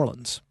from New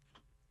Orleans.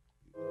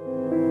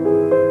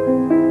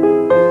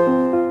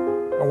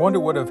 I wonder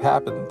what would have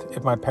happened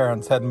if my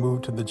parents hadn't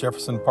moved to the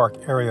Jefferson Park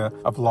area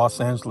of Los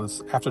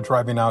Angeles after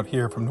driving out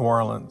here from New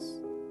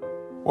Orleans.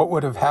 What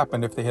would have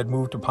happened if they had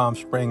moved to Palm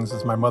Springs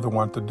as my mother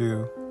wanted to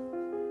do?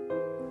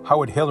 How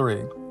would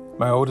Hillary,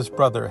 my oldest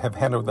brother, have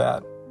handled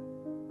that?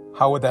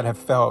 How would that have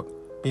felt,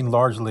 being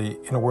largely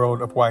in a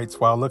world of whites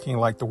while looking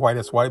like the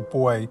whitest white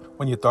boy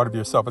when you thought of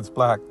yourself as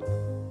black?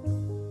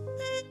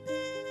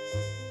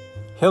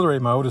 Hillary,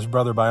 my oldest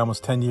brother by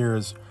almost 10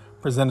 years,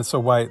 presented so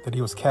white that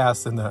he was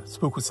cast in the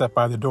Spook Was Set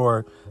by the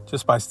Door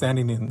just by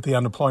standing in the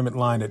unemployment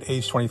line at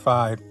age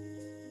 25.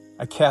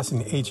 A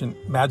casting agent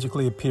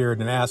magically appeared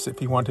and asked if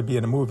he wanted to be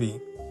in a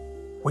movie.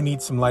 "We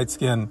need some light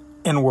skin,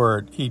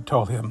 N-word," he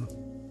told him.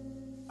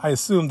 I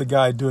assumed the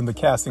guy doing the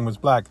casting was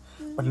black,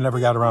 but I never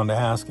got around to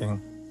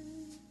asking.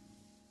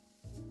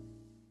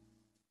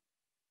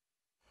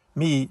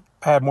 Me,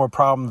 I had more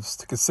problems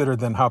to consider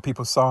than how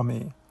people saw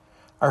me.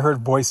 I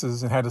heard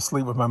voices and had to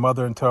sleep with my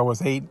mother until I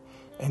was 8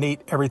 and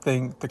ate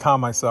everything to calm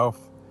myself.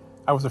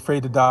 I was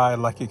afraid to die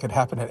like it could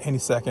happen at any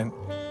second.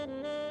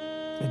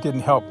 It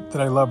didn't help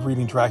that I loved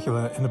reading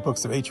Dracula and the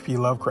books of H.P.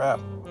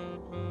 Lovecraft.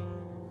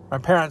 My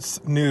parents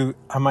knew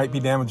I might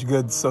be damaged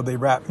goods, so they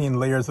wrapped me in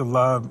layers of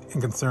love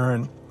and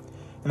concern.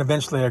 And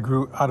eventually I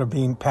grew out of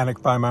being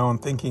panicked by my own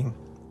thinking.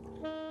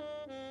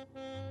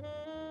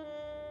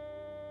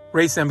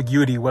 Race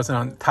ambiguity wasn't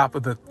on top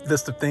of the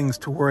list of things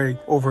to worry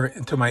over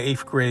until my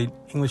 8th grade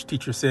English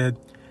teacher said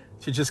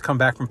she'd just come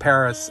back from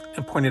Paris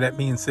and pointed at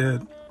me and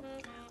said,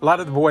 "A lot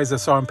of the boys I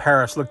saw in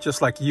Paris look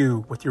just like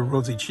you with your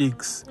rosy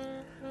cheeks."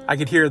 I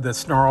could hear the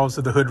snarls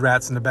of the hood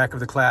rats in the back of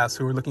the class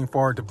who were looking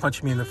forward to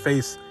punching me in the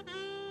face.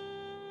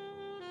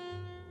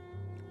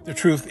 The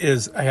truth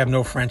is, I have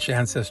no French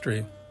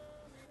ancestry.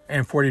 I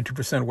am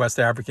 42% West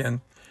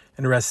African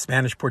and the rest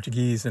Spanish,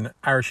 Portuguese, and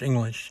Irish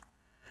English.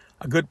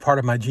 A good part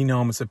of my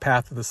genome is the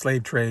path of the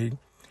slave trade,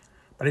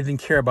 but I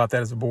didn't care about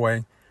that as a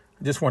boy.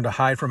 I just wanted to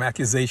hide from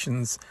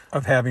accusations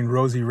of having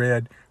rosy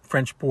red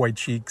French boy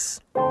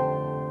cheeks.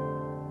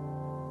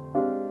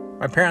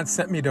 My parents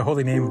sent me to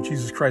Holy Name of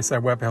Jesus Christ I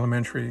Wept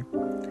Elementary,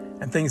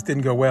 and things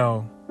didn't go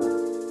well.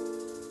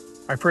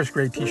 My first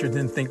grade teacher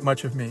didn't think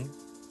much of me.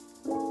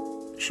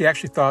 She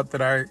actually thought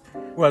that I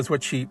was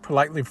what she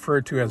politely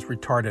referred to as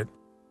retarded,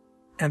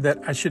 and that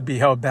I should be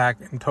held back,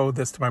 and told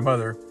this to my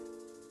mother.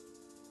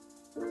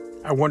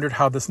 I wondered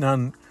how this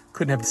nun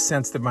couldn't have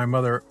sensed that my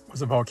mother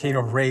was a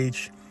volcano of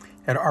rage,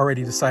 had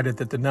already decided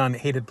that the nun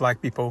hated black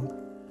people,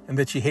 and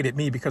that she hated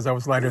me because I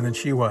was lighter than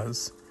she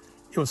was.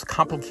 It was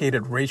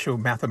complicated racial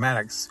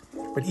mathematics,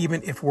 but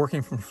even if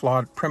working from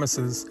flawed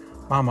premises,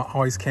 Mama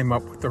always came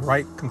up with the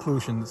right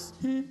conclusions.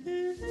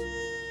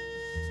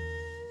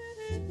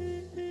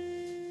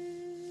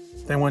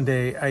 Then one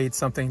day, I ate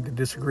something to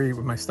disagree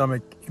with my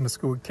stomach in the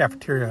school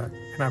cafeteria,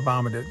 and I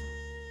vomited.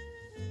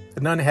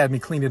 The nun had me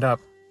clean it up.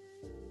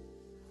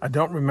 I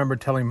don't remember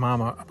telling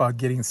Mama about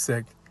getting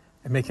sick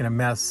and making a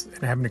mess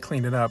and having to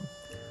clean it up,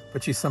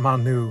 but she somehow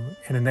knew,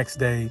 and the next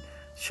day,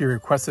 she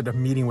requested a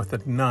meeting with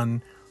a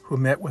nun who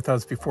met with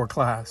us before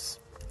class.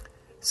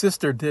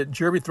 "Sister, did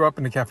Jervy throw up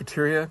in the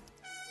cafeteria?"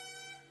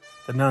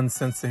 The nun,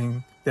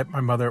 sensing that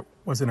my mother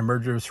was in a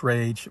murderous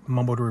rage,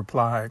 mumbled a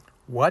reply,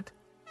 "What?"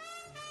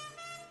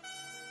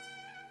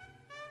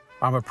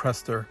 Mama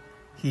pressed her.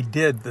 "He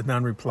did," the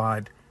nun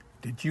replied.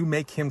 "Did you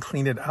make him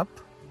clean it up?"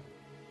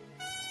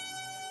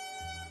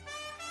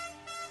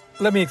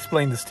 Let me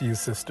explain this to you,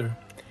 sister.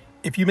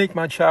 If you make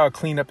my child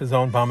clean up his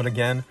own vomit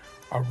again,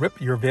 I'll rip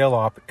your veil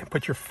off and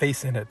put your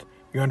face in it.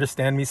 You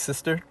understand me,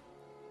 sister?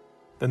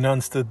 The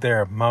nun stood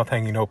there, mouth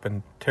hanging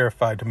open,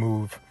 terrified to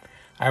move.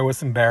 I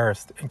was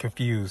embarrassed and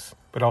confused,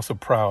 but also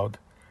proud.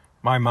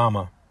 My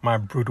mama, my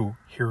brutal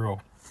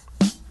hero.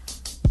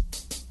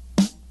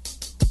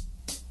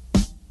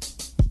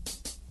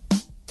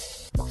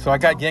 So I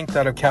got yanked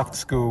out of Catholic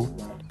school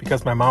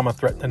because my mama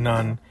threatened a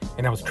nun,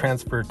 and I was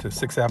transferred to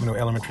 6th Avenue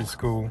Elementary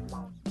School.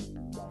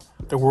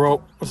 The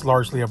world was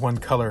largely of one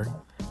color.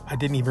 I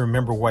didn't even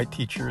remember white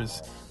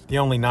teachers. The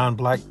only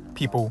non-black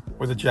people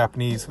were the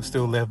Japanese who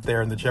still lived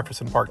there in the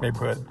Jefferson Park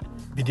neighborhood.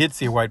 If you did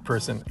see a white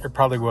person, it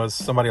probably was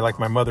somebody like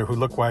my mother who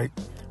looked white,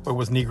 but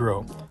was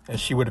Negro, as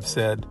she would have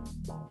said.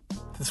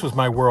 This was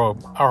my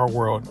world, our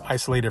world,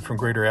 isolated from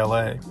greater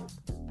LA.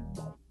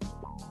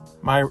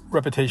 My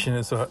reputation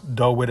as a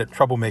dull-witted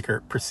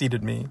troublemaker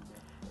preceded me,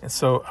 and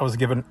so I was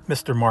given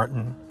Mr.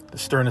 Martin, the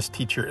sternest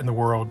teacher in the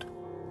world.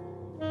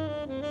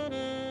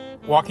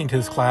 Walking to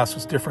his class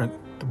was different.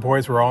 The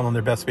boys were all on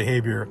their best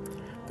behavior.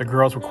 The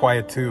girls were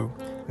quiet too,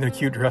 in their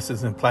cute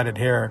dresses and plaited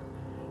hair.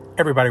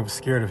 Everybody was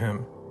scared of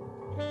him.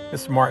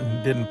 Mr.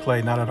 Martin didn't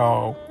play, not at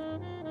all.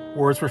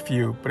 Words were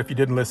few, but if you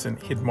didn't listen,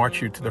 he'd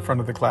march you to the front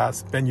of the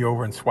class, bend you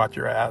over, and swat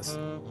your ass.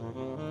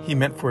 He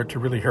meant for it to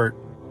really hurt.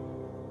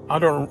 I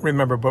don't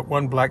remember but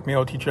one black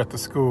male teacher at the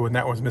school, and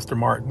that was Mr.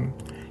 Martin.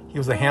 He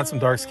was a handsome,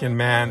 dark-skinned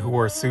man who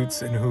wore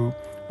suits and who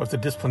was the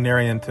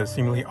disciplinarian to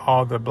seemingly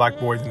all the black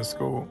boys in the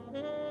school.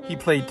 He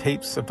played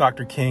tapes of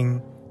Dr.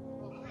 King.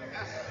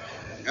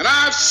 And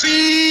I've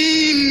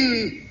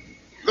seen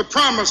the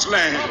promised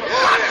land.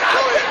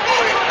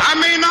 I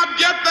may not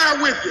get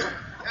there with you,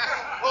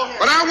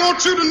 but I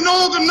want you to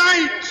know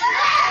tonight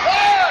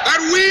that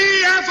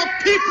we as a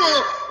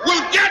people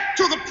will get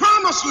to the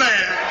promised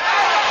land.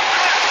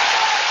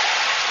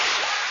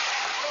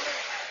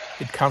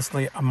 It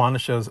constantly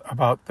admonished us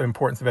about the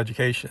importance of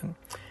education,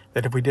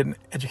 that if we didn't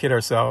educate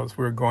ourselves,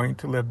 we were going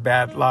to live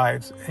bad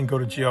lives and go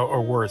to jail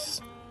or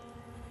worse.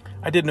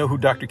 I didn't know who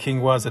Dr.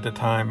 King was at the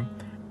time,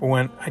 but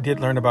when I did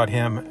learn about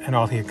him and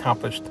all he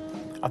accomplished,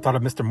 I thought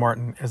of Mr.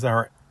 Martin as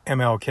our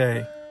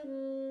MLK.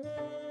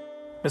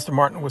 Mr.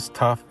 Martin was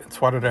tough and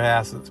swatted our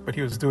asses, but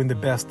he was doing the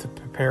best to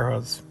prepare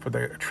us for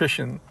the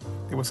attrition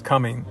that was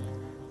coming,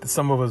 that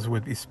some of us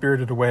would be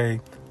spirited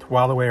away to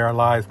while away our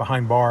lives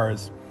behind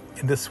bars,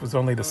 and this was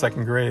only the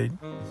second grade.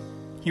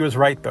 He was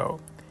right, though,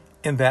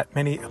 in that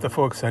many of the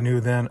folks I knew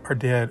then are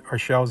dead or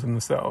shells in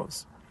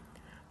themselves.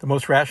 The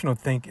most rational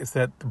think is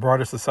that the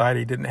broader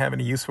society didn't have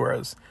any use for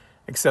us,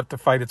 except to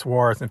fight its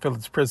wars and fill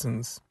its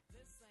prisons.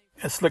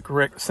 As Slick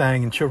Rick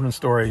sang in Children's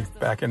Story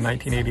back in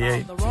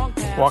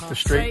 1988, walk the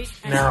straight,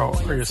 narrow,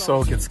 or your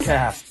soul gets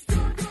cast.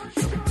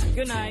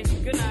 Good night,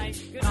 good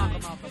night, good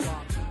night.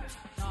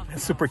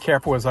 As super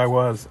careful as I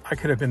was, I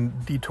could have been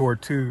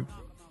detoured too.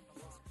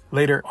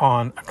 Later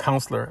on, a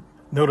counselor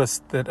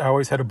noticed that I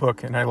always had a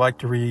book and I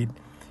liked to read,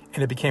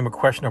 and it became a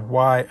question of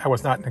why I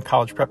was not in the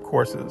college prep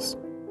courses.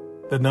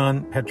 The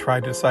nun had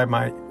tried to decide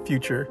my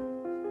future.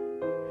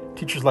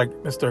 Teachers like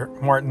Mr.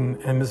 Martin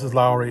and Mrs.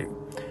 Lowry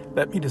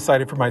let me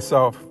decide it for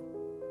myself.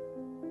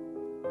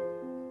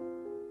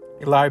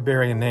 A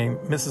librarian named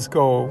Mrs.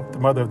 Gold, the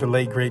mother of the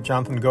late great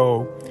Jonathan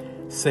Gold,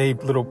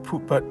 saved little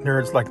poop-butt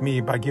nerds like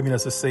me by giving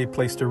us a safe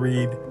place to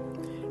read.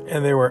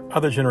 And there were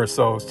other generous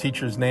souls,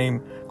 teachers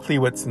named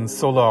Klewitz and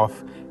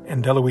Soloff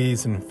and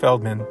DeLuise and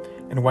Feldman,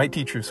 and white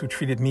teachers who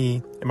treated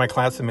me and my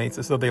classmates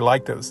as though they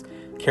liked us,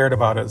 cared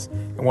about us,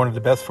 and wanted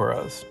the best for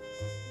us.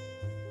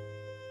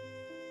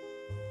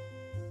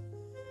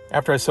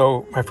 After I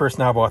sold my first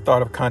novel, I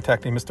thought of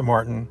contacting Mr.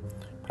 Martin,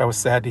 but I was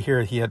sad to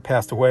hear he had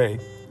passed away.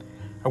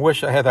 I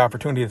wish I had the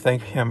opportunity to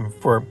thank him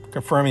for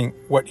confirming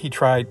what he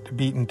tried to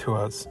beat into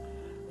us,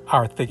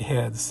 our thick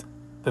heads,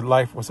 that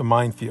life was a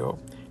minefield.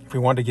 If we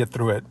wanted to get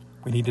through it,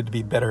 we needed to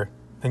be better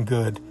than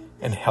good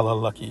and hella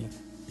lucky.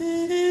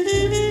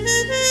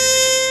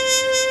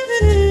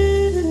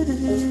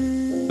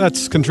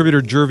 That's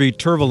contributor Jervy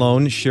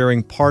Tervalone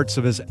sharing parts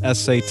of his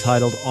essay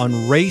titled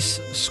On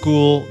Race,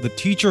 School, the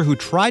Teacher Who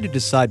Tried to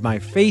Decide My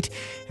Fate,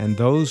 and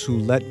Those Who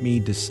Let Me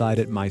Decide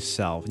It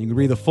Myself. And you can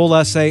read the full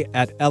essay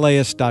at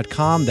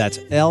laist.com. That's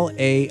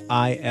laist.com.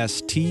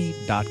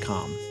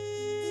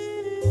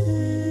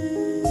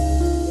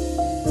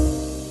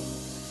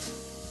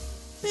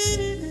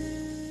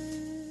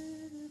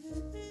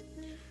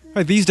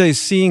 Right, these days,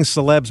 seeing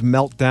celebs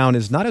melt down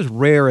is not as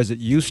rare as it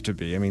used to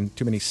be. I mean,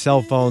 too many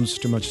cell phones,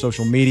 too much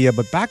social media.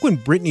 But back when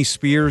Britney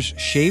Spears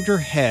shaved her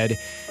head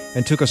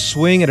and took a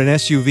swing at an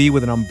SUV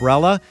with an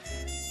umbrella,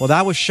 well,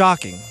 that was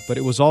shocking. But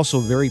it was also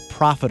very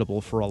profitable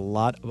for a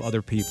lot of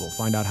other people.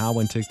 Find out how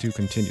when Take Two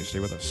continues. Stay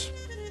with us.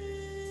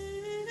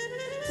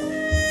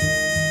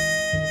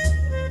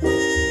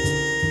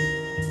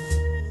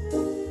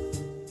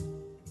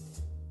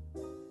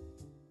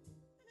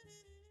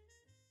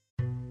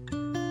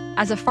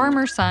 As a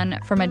farmer's son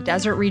from a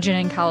desert region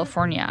in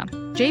California,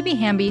 J.B.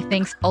 Hamby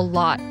thinks a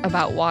lot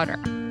about water.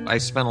 I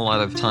spent a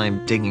lot of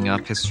time digging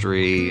up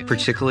history,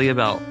 particularly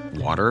about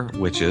water,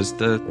 which is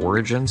the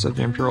origins of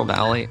the Imperial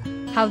Valley.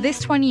 How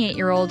this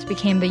 28-year-old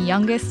became the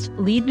youngest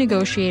lead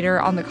negotiator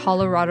on the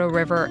Colorado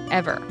River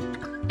ever,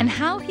 and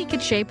how he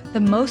could shape the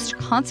most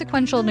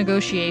consequential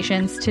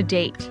negotiations to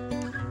date.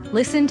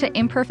 Listen to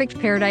Imperfect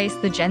Paradise,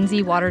 the Gen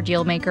Z Water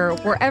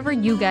Dealmaker, wherever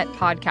you get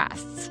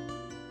podcasts.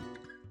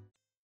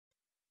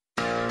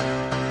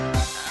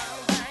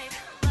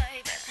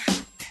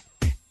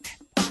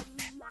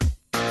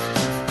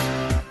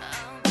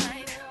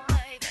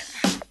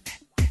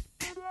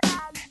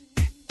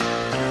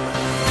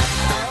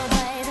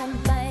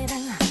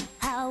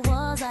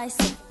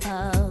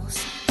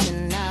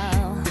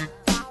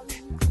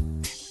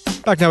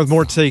 Back now with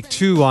more Take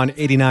Two on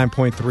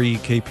 89.3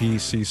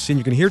 KPCC. And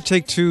you can hear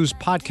Take Two's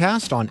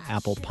podcast on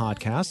Apple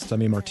Podcasts.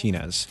 I'm A.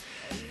 Martinez.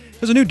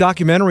 There's a new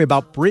documentary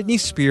about Britney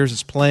Spears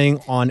is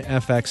playing on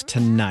FX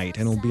tonight,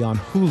 and it'll be on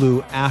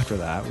Hulu after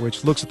that,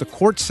 which looks at the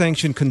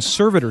court-sanctioned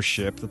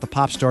conservatorship that the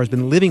pop star has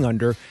been living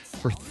under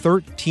for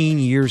 13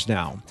 years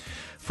now.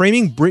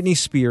 Framing Britney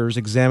Spears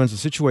examines the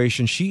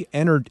situation she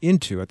entered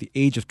into at the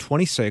age of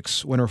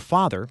 26 when her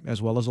father, as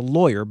well as a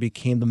lawyer,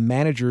 became the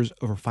managers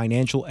of her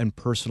financial and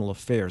personal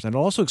affairs. And it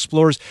also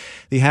explores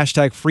the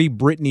hashtag Free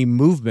Britney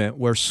movement,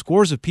 where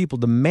scores of people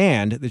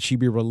demand that she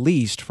be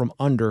released from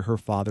under her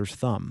father's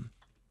thumb.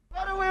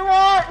 What do we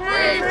want? Free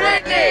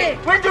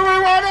Britney! When do we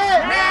want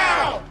it?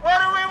 Now! What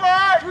do we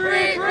want?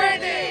 Free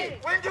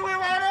Britney! When do we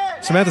want it?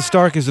 Samantha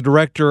Stark is the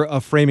director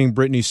of Framing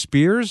Britney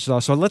Spears.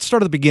 So let's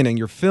start at the beginning.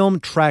 Your film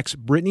tracks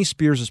Britney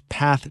Spears'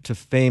 path to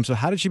fame. So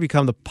how did she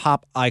become the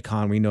pop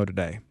icon we know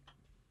today?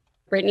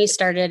 Britney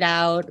started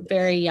out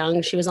very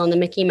young. She was on the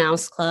Mickey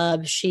Mouse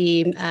Club.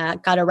 She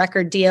got a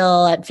record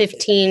deal at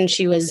 15.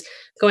 She was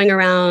going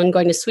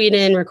to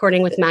Sweden,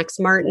 recording with Max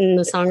Martin,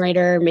 the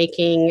songwriter,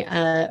 making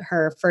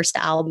her first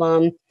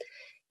album.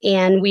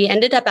 And we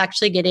ended up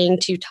actually getting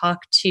to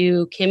talk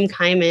to Kim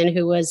Kyman,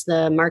 who was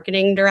the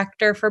marketing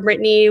director for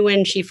Britney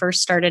when she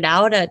first started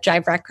out at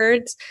Jive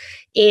Records.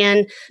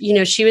 And,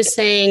 she was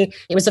saying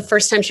it was the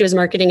first time she was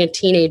marketing a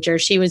teenager.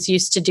 She was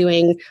used to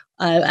doing,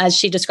 as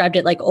she described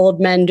it, like old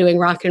men doing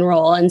rock and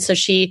roll. And so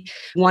she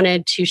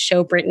wanted to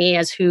show Britney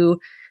as who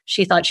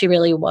she thought she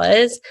really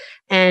was.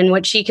 And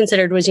what she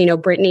considered was,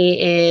 Britney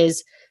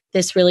is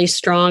this really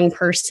strong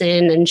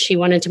person, and she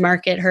wanted to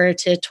market her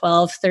to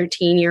 12,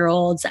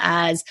 13-year-olds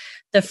as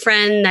the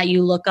friend that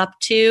you look up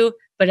to,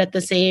 but at the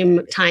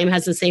same time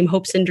has the same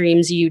hopes and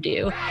dreams you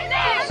do.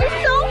 She's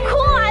so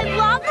cool. I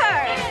love her.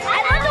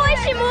 I love the way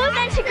she moves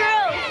and she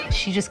grows.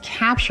 She just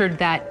captured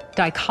that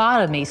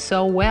dichotomy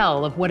so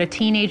well of what a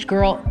teenage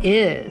girl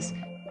is.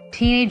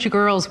 Teenage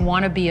girls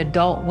want to be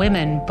adult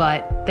women,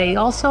 but they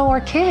also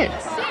are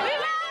kids.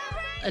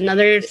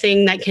 Another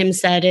thing that Kim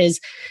said is,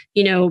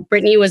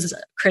 Britney was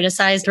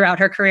criticized throughout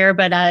her career,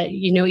 but,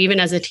 even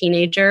as a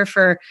teenager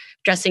for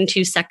dressing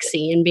too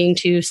sexy and being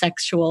too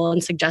sexual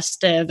and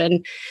suggestive.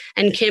 And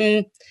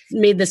Kim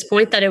made this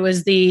point that it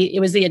was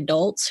the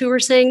adults who were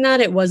saying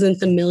that. It wasn't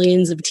the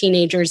millions of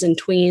teenagers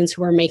and tweens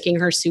who were making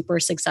her super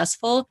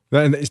successful.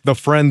 And the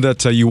friend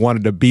that you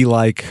wanted to be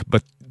like,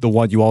 but the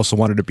one you also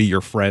wanted to be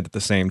your friend at the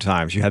same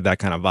time. She had that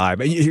kind of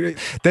vibe.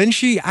 Then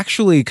she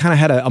actually kind of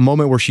had a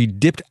moment where she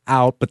dipped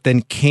out, but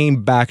then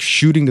came back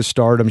shooting to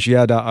stardom. She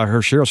had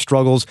her share of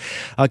struggles.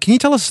 Can you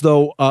tell us,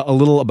 though, a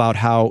little about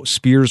how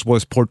Spears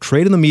was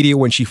portrayed in the media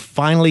when she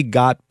finally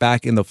got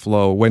back in the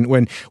flow?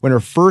 When her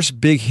first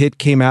big hit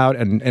came out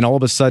and all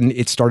of a sudden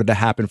it started to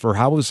happen for her.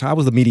 How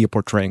was the media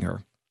portraying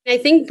her? I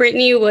think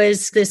Britney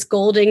was this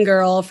golden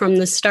girl from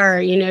the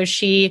start.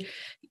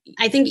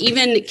 I think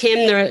even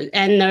Kim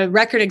and the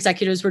record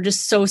executives were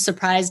just so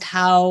surprised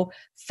how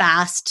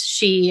fast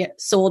she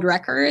sold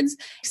records.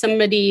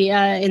 Somebody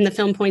in the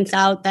film points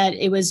out that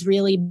it was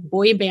really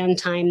boy band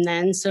time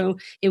then. So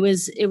it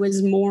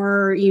was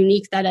more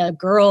unique that a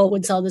girl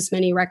would sell this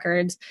many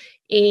records.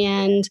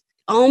 And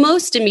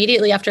almost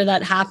immediately after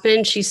that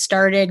happened, she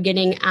started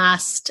getting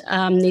asked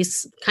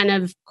these kind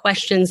of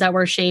questions that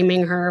were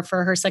shaming her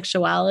for her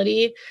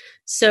sexuality.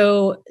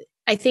 So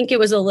I think it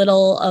was a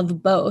little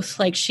of both.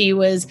 Like, she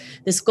was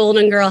this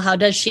golden girl. How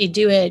does she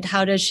do it?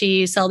 How does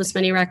she sell this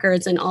many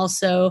records? And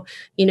also,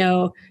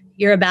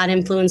 you're a bad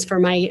influence for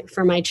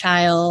my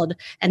child.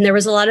 And there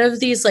was a lot of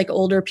these like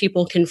older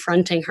people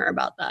confronting her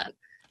about that.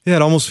 Yeah,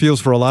 it almost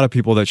feels for a lot of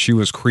people that she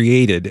was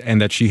created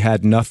and that she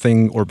had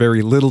nothing or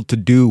very little to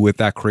do with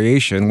that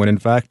creation, when in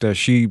fact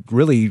she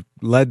really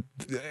led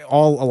a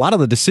lot of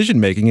the decision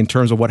making in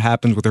terms of what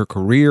happens with her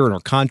career and her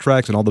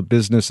contracts and all the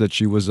business that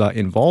she was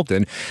involved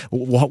in.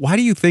 Why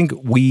do you think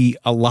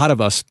a lot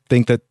of us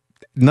think that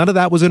none of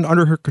that was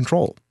under her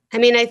control? I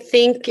mean, I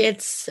think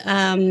it's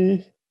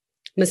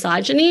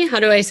misogyny. How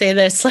do I say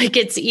this? Like,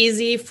 it's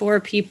easy for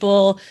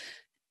people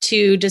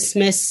to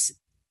dismiss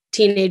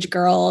teenage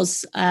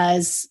girls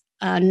as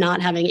not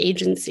having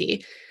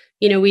agency.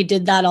 we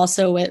did that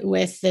also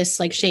with this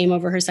like shame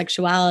over her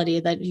sexuality,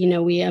 that,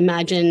 we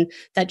imagine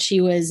that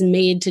she was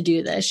made to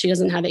do this. She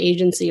doesn't have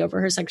agency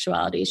over her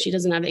sexuality. She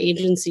doesn't have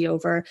agency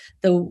over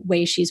the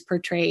way she's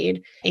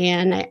portrayed.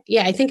 And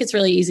I think it's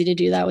really easy to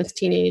do that with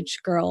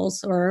teenage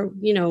girls or,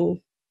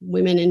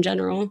 women in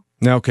general.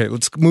 Now, okay,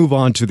 let's move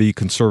on to the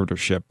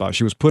conservatorship.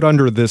 She was put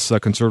under this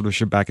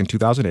conservatorship back in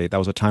 2008. That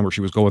was a time where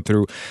she was going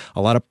through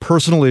a lot of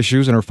personal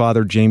issues, and her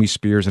father, Jamie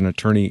Spears, and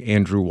attorney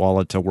Andrew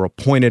Wallet were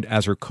appointed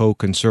as her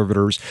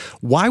co-conservators.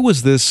 Why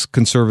was this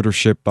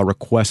conservatorship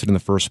requested in the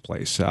first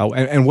place?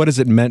 And what has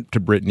it meant to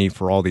Britney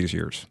for all these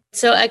years?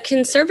 So a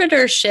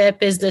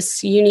conservatorship is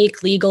this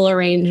unique legal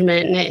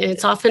arrangement, and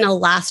it's often a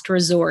last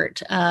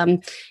resort.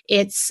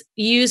 It's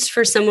used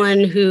for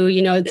someone who,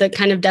 the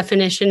kind of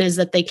definition is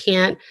that they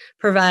can't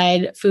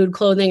provide food,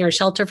 clothing, or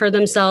shelter for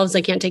themselves.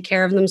 They can't take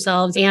care of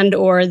themselves, and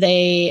or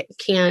they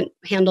can't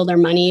handle their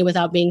money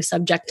without being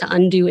subject to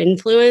undue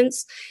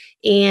influence.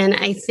 And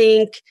I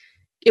think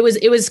it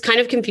was kind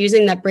of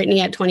confusing that Britney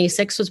at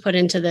 26 was put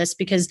into this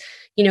because,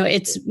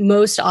 it's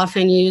most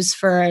often used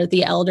for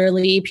the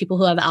elderly, people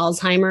who have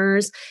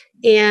Alzheimer's.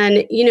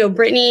 And,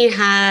 Britney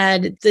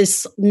had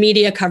this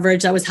media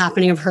coverage that was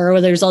happening of her,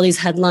 where there's all these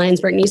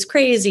headlines, Britney's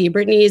crazy,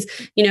 Britney's,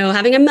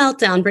 having a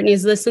meltdown,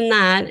 Britney's this and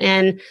that.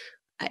 And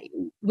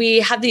we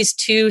have these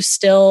two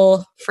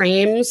still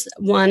frames,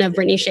 one of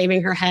Britney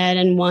shaving her head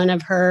and one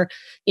of her,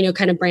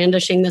 kind of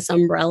brandishing this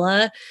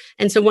umbrella.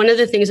 And so one of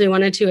the things we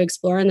wanted to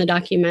explore in the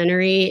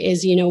documentary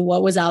is,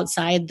 what was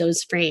outside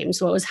those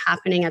frames, what was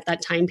happening at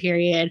that time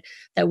period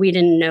that we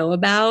didn't know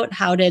about?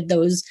 How did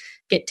those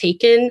get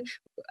taken?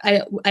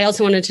 I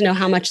also wanted to know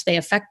how much they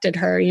affected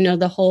her.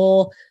 The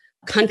whole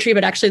country,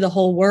 but actually the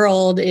whole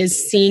world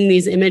is seeing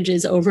these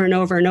images over and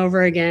over and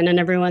over again. And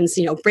everyone's,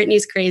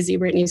 Britney's crazy,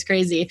 Britney's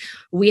crazy.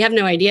 We have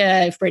no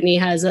idea if Britney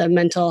has a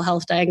mental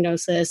health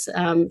diagnosis.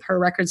 Her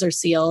records are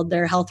sealed,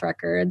 they're health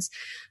records.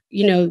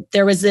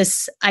 There was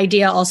this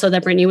idea also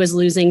that Britney was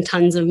losing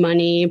tons of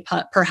money,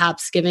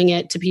 perhaps giving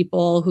it to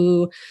people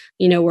who,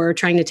 were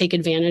trying to take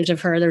advantage of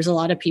her. There's a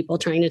lot of people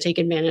trying to take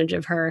advantage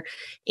of her.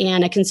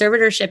 And a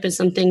conservatorship is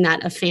something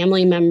that a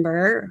family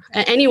member,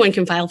 anyone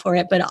can file for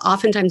it, but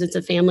oftentimes it's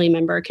a family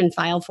member can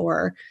file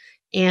for.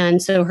 And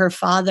so her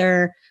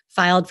father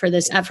filed for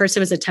this. At first,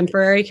 it was a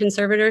temporary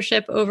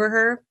conservatorship over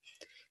her.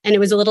 And it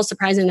was a little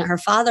surprising that her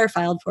father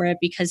filed for it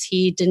because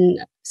he didn't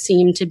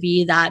seem to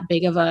be that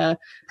big of a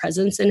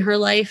presence in her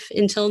life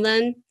until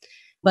then.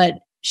 But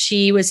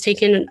she was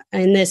taken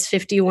in this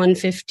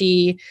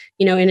 5150,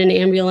 in an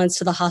ambulance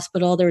to the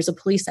hospital. There was a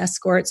police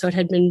escort, so it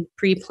had been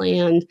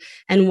pre-planned.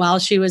 And while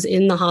she was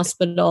in the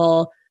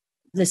hospital,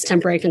 this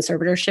temporary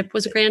conservatorship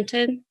was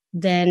granted.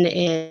 Then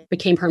it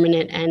became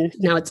permanent, and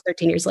now it's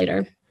 13 years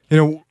later.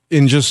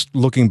 In just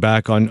looking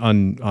back on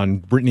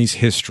Britney's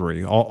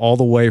history, all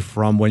the way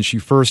from when she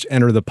first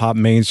entered the pop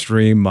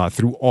mainstream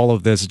through all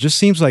of this, it just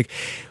seems like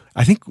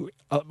I think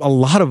a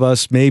lot of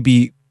us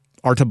maybe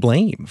are to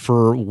blame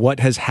for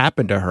what has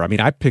happened to her. I mean,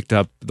 I picked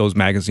up those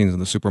magazines in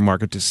the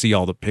supermarket to see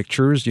all the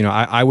pictures.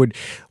 I would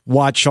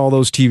watch all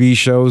those TV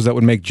shows that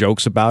would make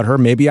jokes about her.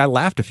 Maybe I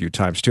laughed a few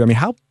times too. I mean,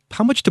 how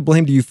much to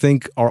blame do you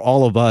think are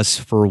all of us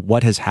for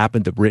what has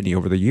happened to Britney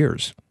over the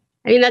years?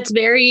 I mean, that's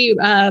very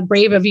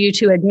brave of you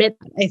to admit.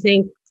 I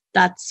think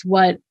that's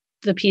what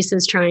the piece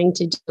is trying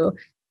to do.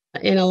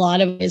 In a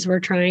lot of ways,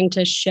 we're trying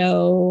to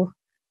show,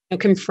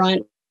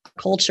 confront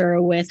culture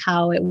with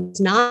how it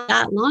was not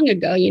that long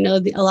ago.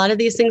 A lot of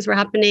these things were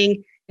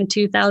happening in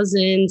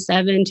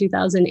 2007,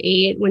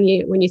 2008. When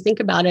you think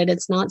about it,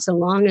 it's not so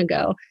long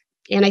ago.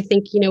 And I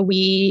think,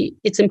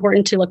 it's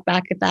important to look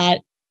back at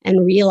that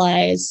and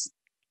realize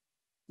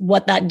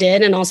what that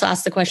did, and also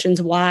ask the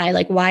questions why.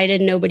 Like, why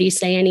did nobody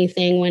say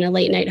anything when a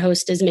late night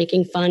host is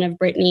making fun of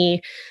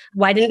Britney?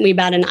 Why didn't we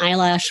bat an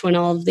eyelash when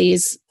all of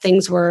these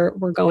things were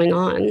going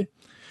on?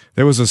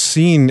 There was a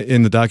scene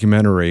in the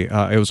documentary.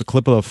 It was a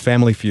clip of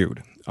Family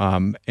Feud.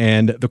 And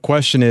the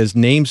question is,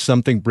 name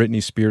something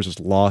Britney Spears has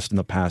lost in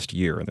the past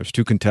year. And there's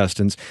two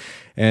contestants.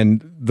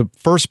 And the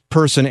first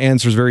person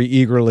answers very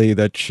eagerly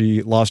that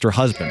she lost her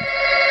husband.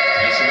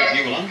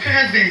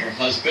 Her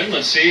husband.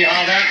 Let's see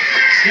how that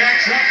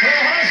stacks up her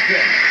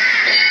husband.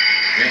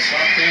 Guess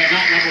up there,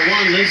 not number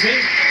one,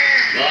 Lizzie.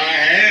 The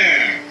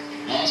hair.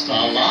 Lost a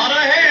lot of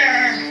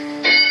hair.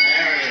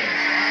 There it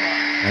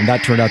is. And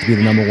that turned out to be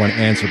the number one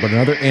answer. But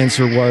another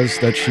answer was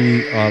that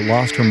she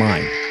lost her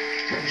mind.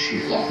 What has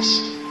she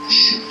lost?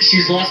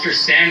 She's lost her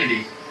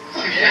sanity.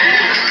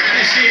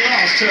 She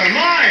lost her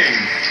mind.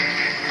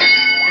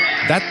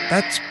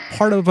 That's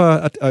part of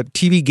a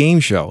TV game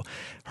show.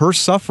 Her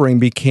suffering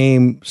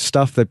became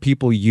stuff that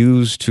people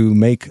use to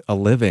make a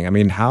living. I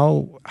mean,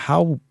 how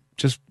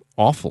just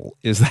awful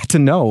is that to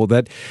know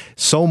that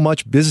so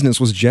much business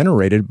was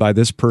generated by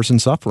this person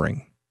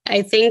suffering?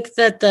 I think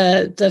that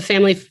the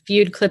Family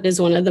Feud clip is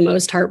one of the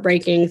most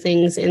heartbreaking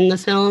things in the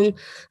film.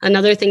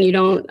 Another thing you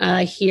don't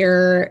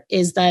hear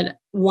is that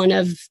one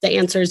of the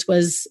answers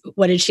was,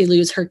 what did she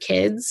lose? Her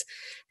kids.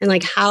 And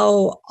like,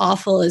 how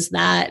awful is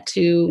that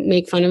to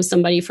make fun of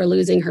somebody for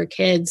losing her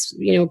kids?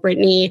 You know,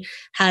 Britney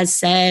has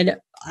said,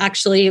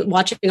 actually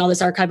watching all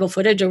this archival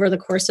footage over the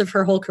course of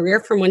her whole career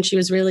from when she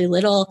was really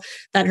little,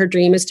 that her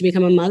dream is to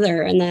become a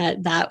mother and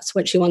that's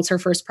what she wants her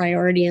first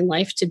priority in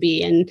life to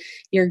be. And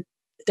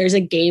there's a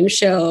game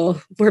show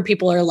where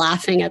people are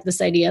laughing at this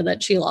idea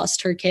that she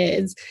lost her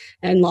kids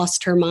and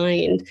lost her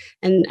mind.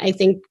 And I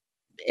think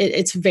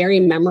it's very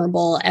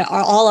memorable.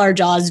 All our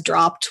jaws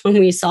dropped when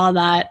we saw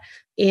that.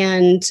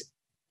 And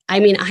I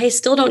mean, I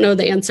still don't know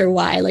the answer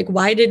why. Like,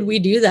 why did we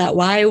do that?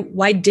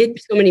 Why did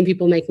so many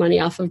people make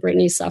money off of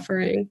Britney's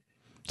suffering?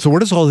 So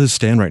where does all this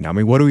stand right now? I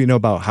mean, what do we know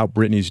about how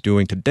Britney's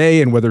doing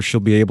today and whether she'll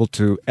be able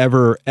to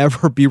ever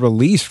be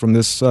released from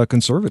this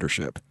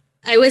conservatorship?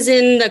 I was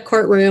in the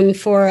courtroom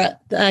for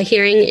a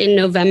hearing in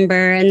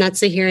November, and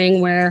that's a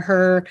hearing where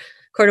her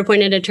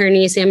court-appointed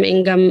attorney, Sam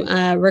Ingham,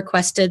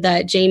 requested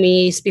that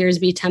Jamie Spears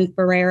be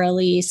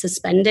temporarily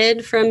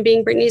suspended from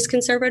being Britney's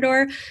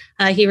conservator.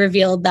 He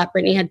revealed that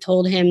Britney had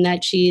told him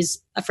that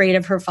she's afraid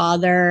of her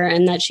father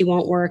and that she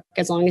won't work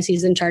as long as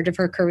he's in charge of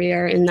her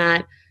career. In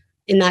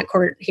that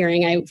court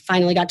hearing, I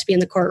finally got to be in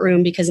the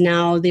courtroom because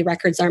now the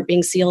records aren't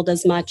being sealed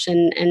as much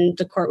and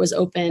the court was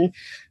open.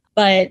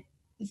 But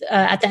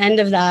at the end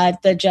of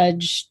that, the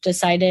judge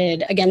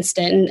decided against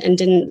it and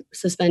didn't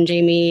suspend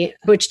Jamie,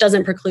 which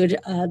doesn't preclude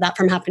that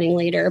from happening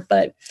later.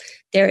 But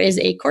there is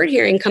a court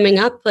hearing coming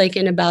up like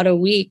in about a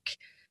week.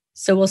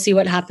 So we'll see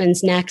what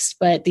happens next.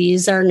 But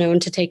these are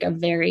known to take a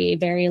very,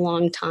 very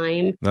long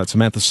time. That's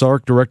Samantha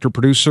Sark, director,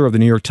 producer of the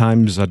New York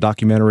Times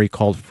documentary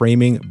called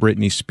Framing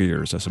Britney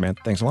Spears. Samantha,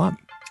 thanks a lot.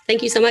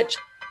 Thank you so much.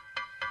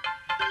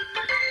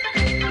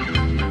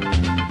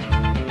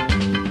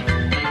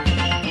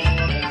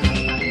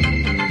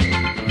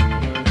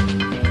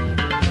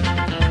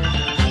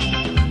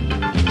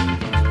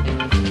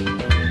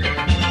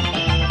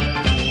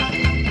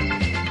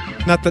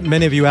 Not that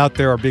many of you out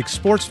there are big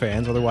sports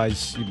fans,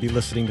 otherwise you'd be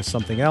listening to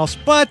something else.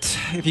 But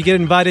if you get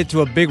invited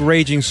to a big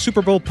raging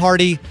Super Bowl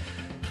party,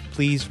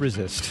 please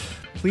resist.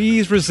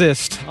 Please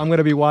resist. I'm going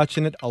to be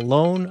watching it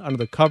alone under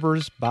the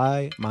covers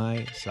by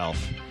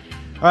myself.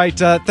 All right,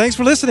 thanks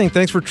for listening.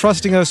 Thanks for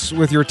trusting us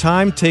with your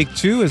time. Take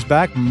Two is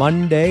back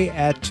Monday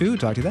at 2.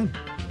 Talk to you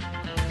then.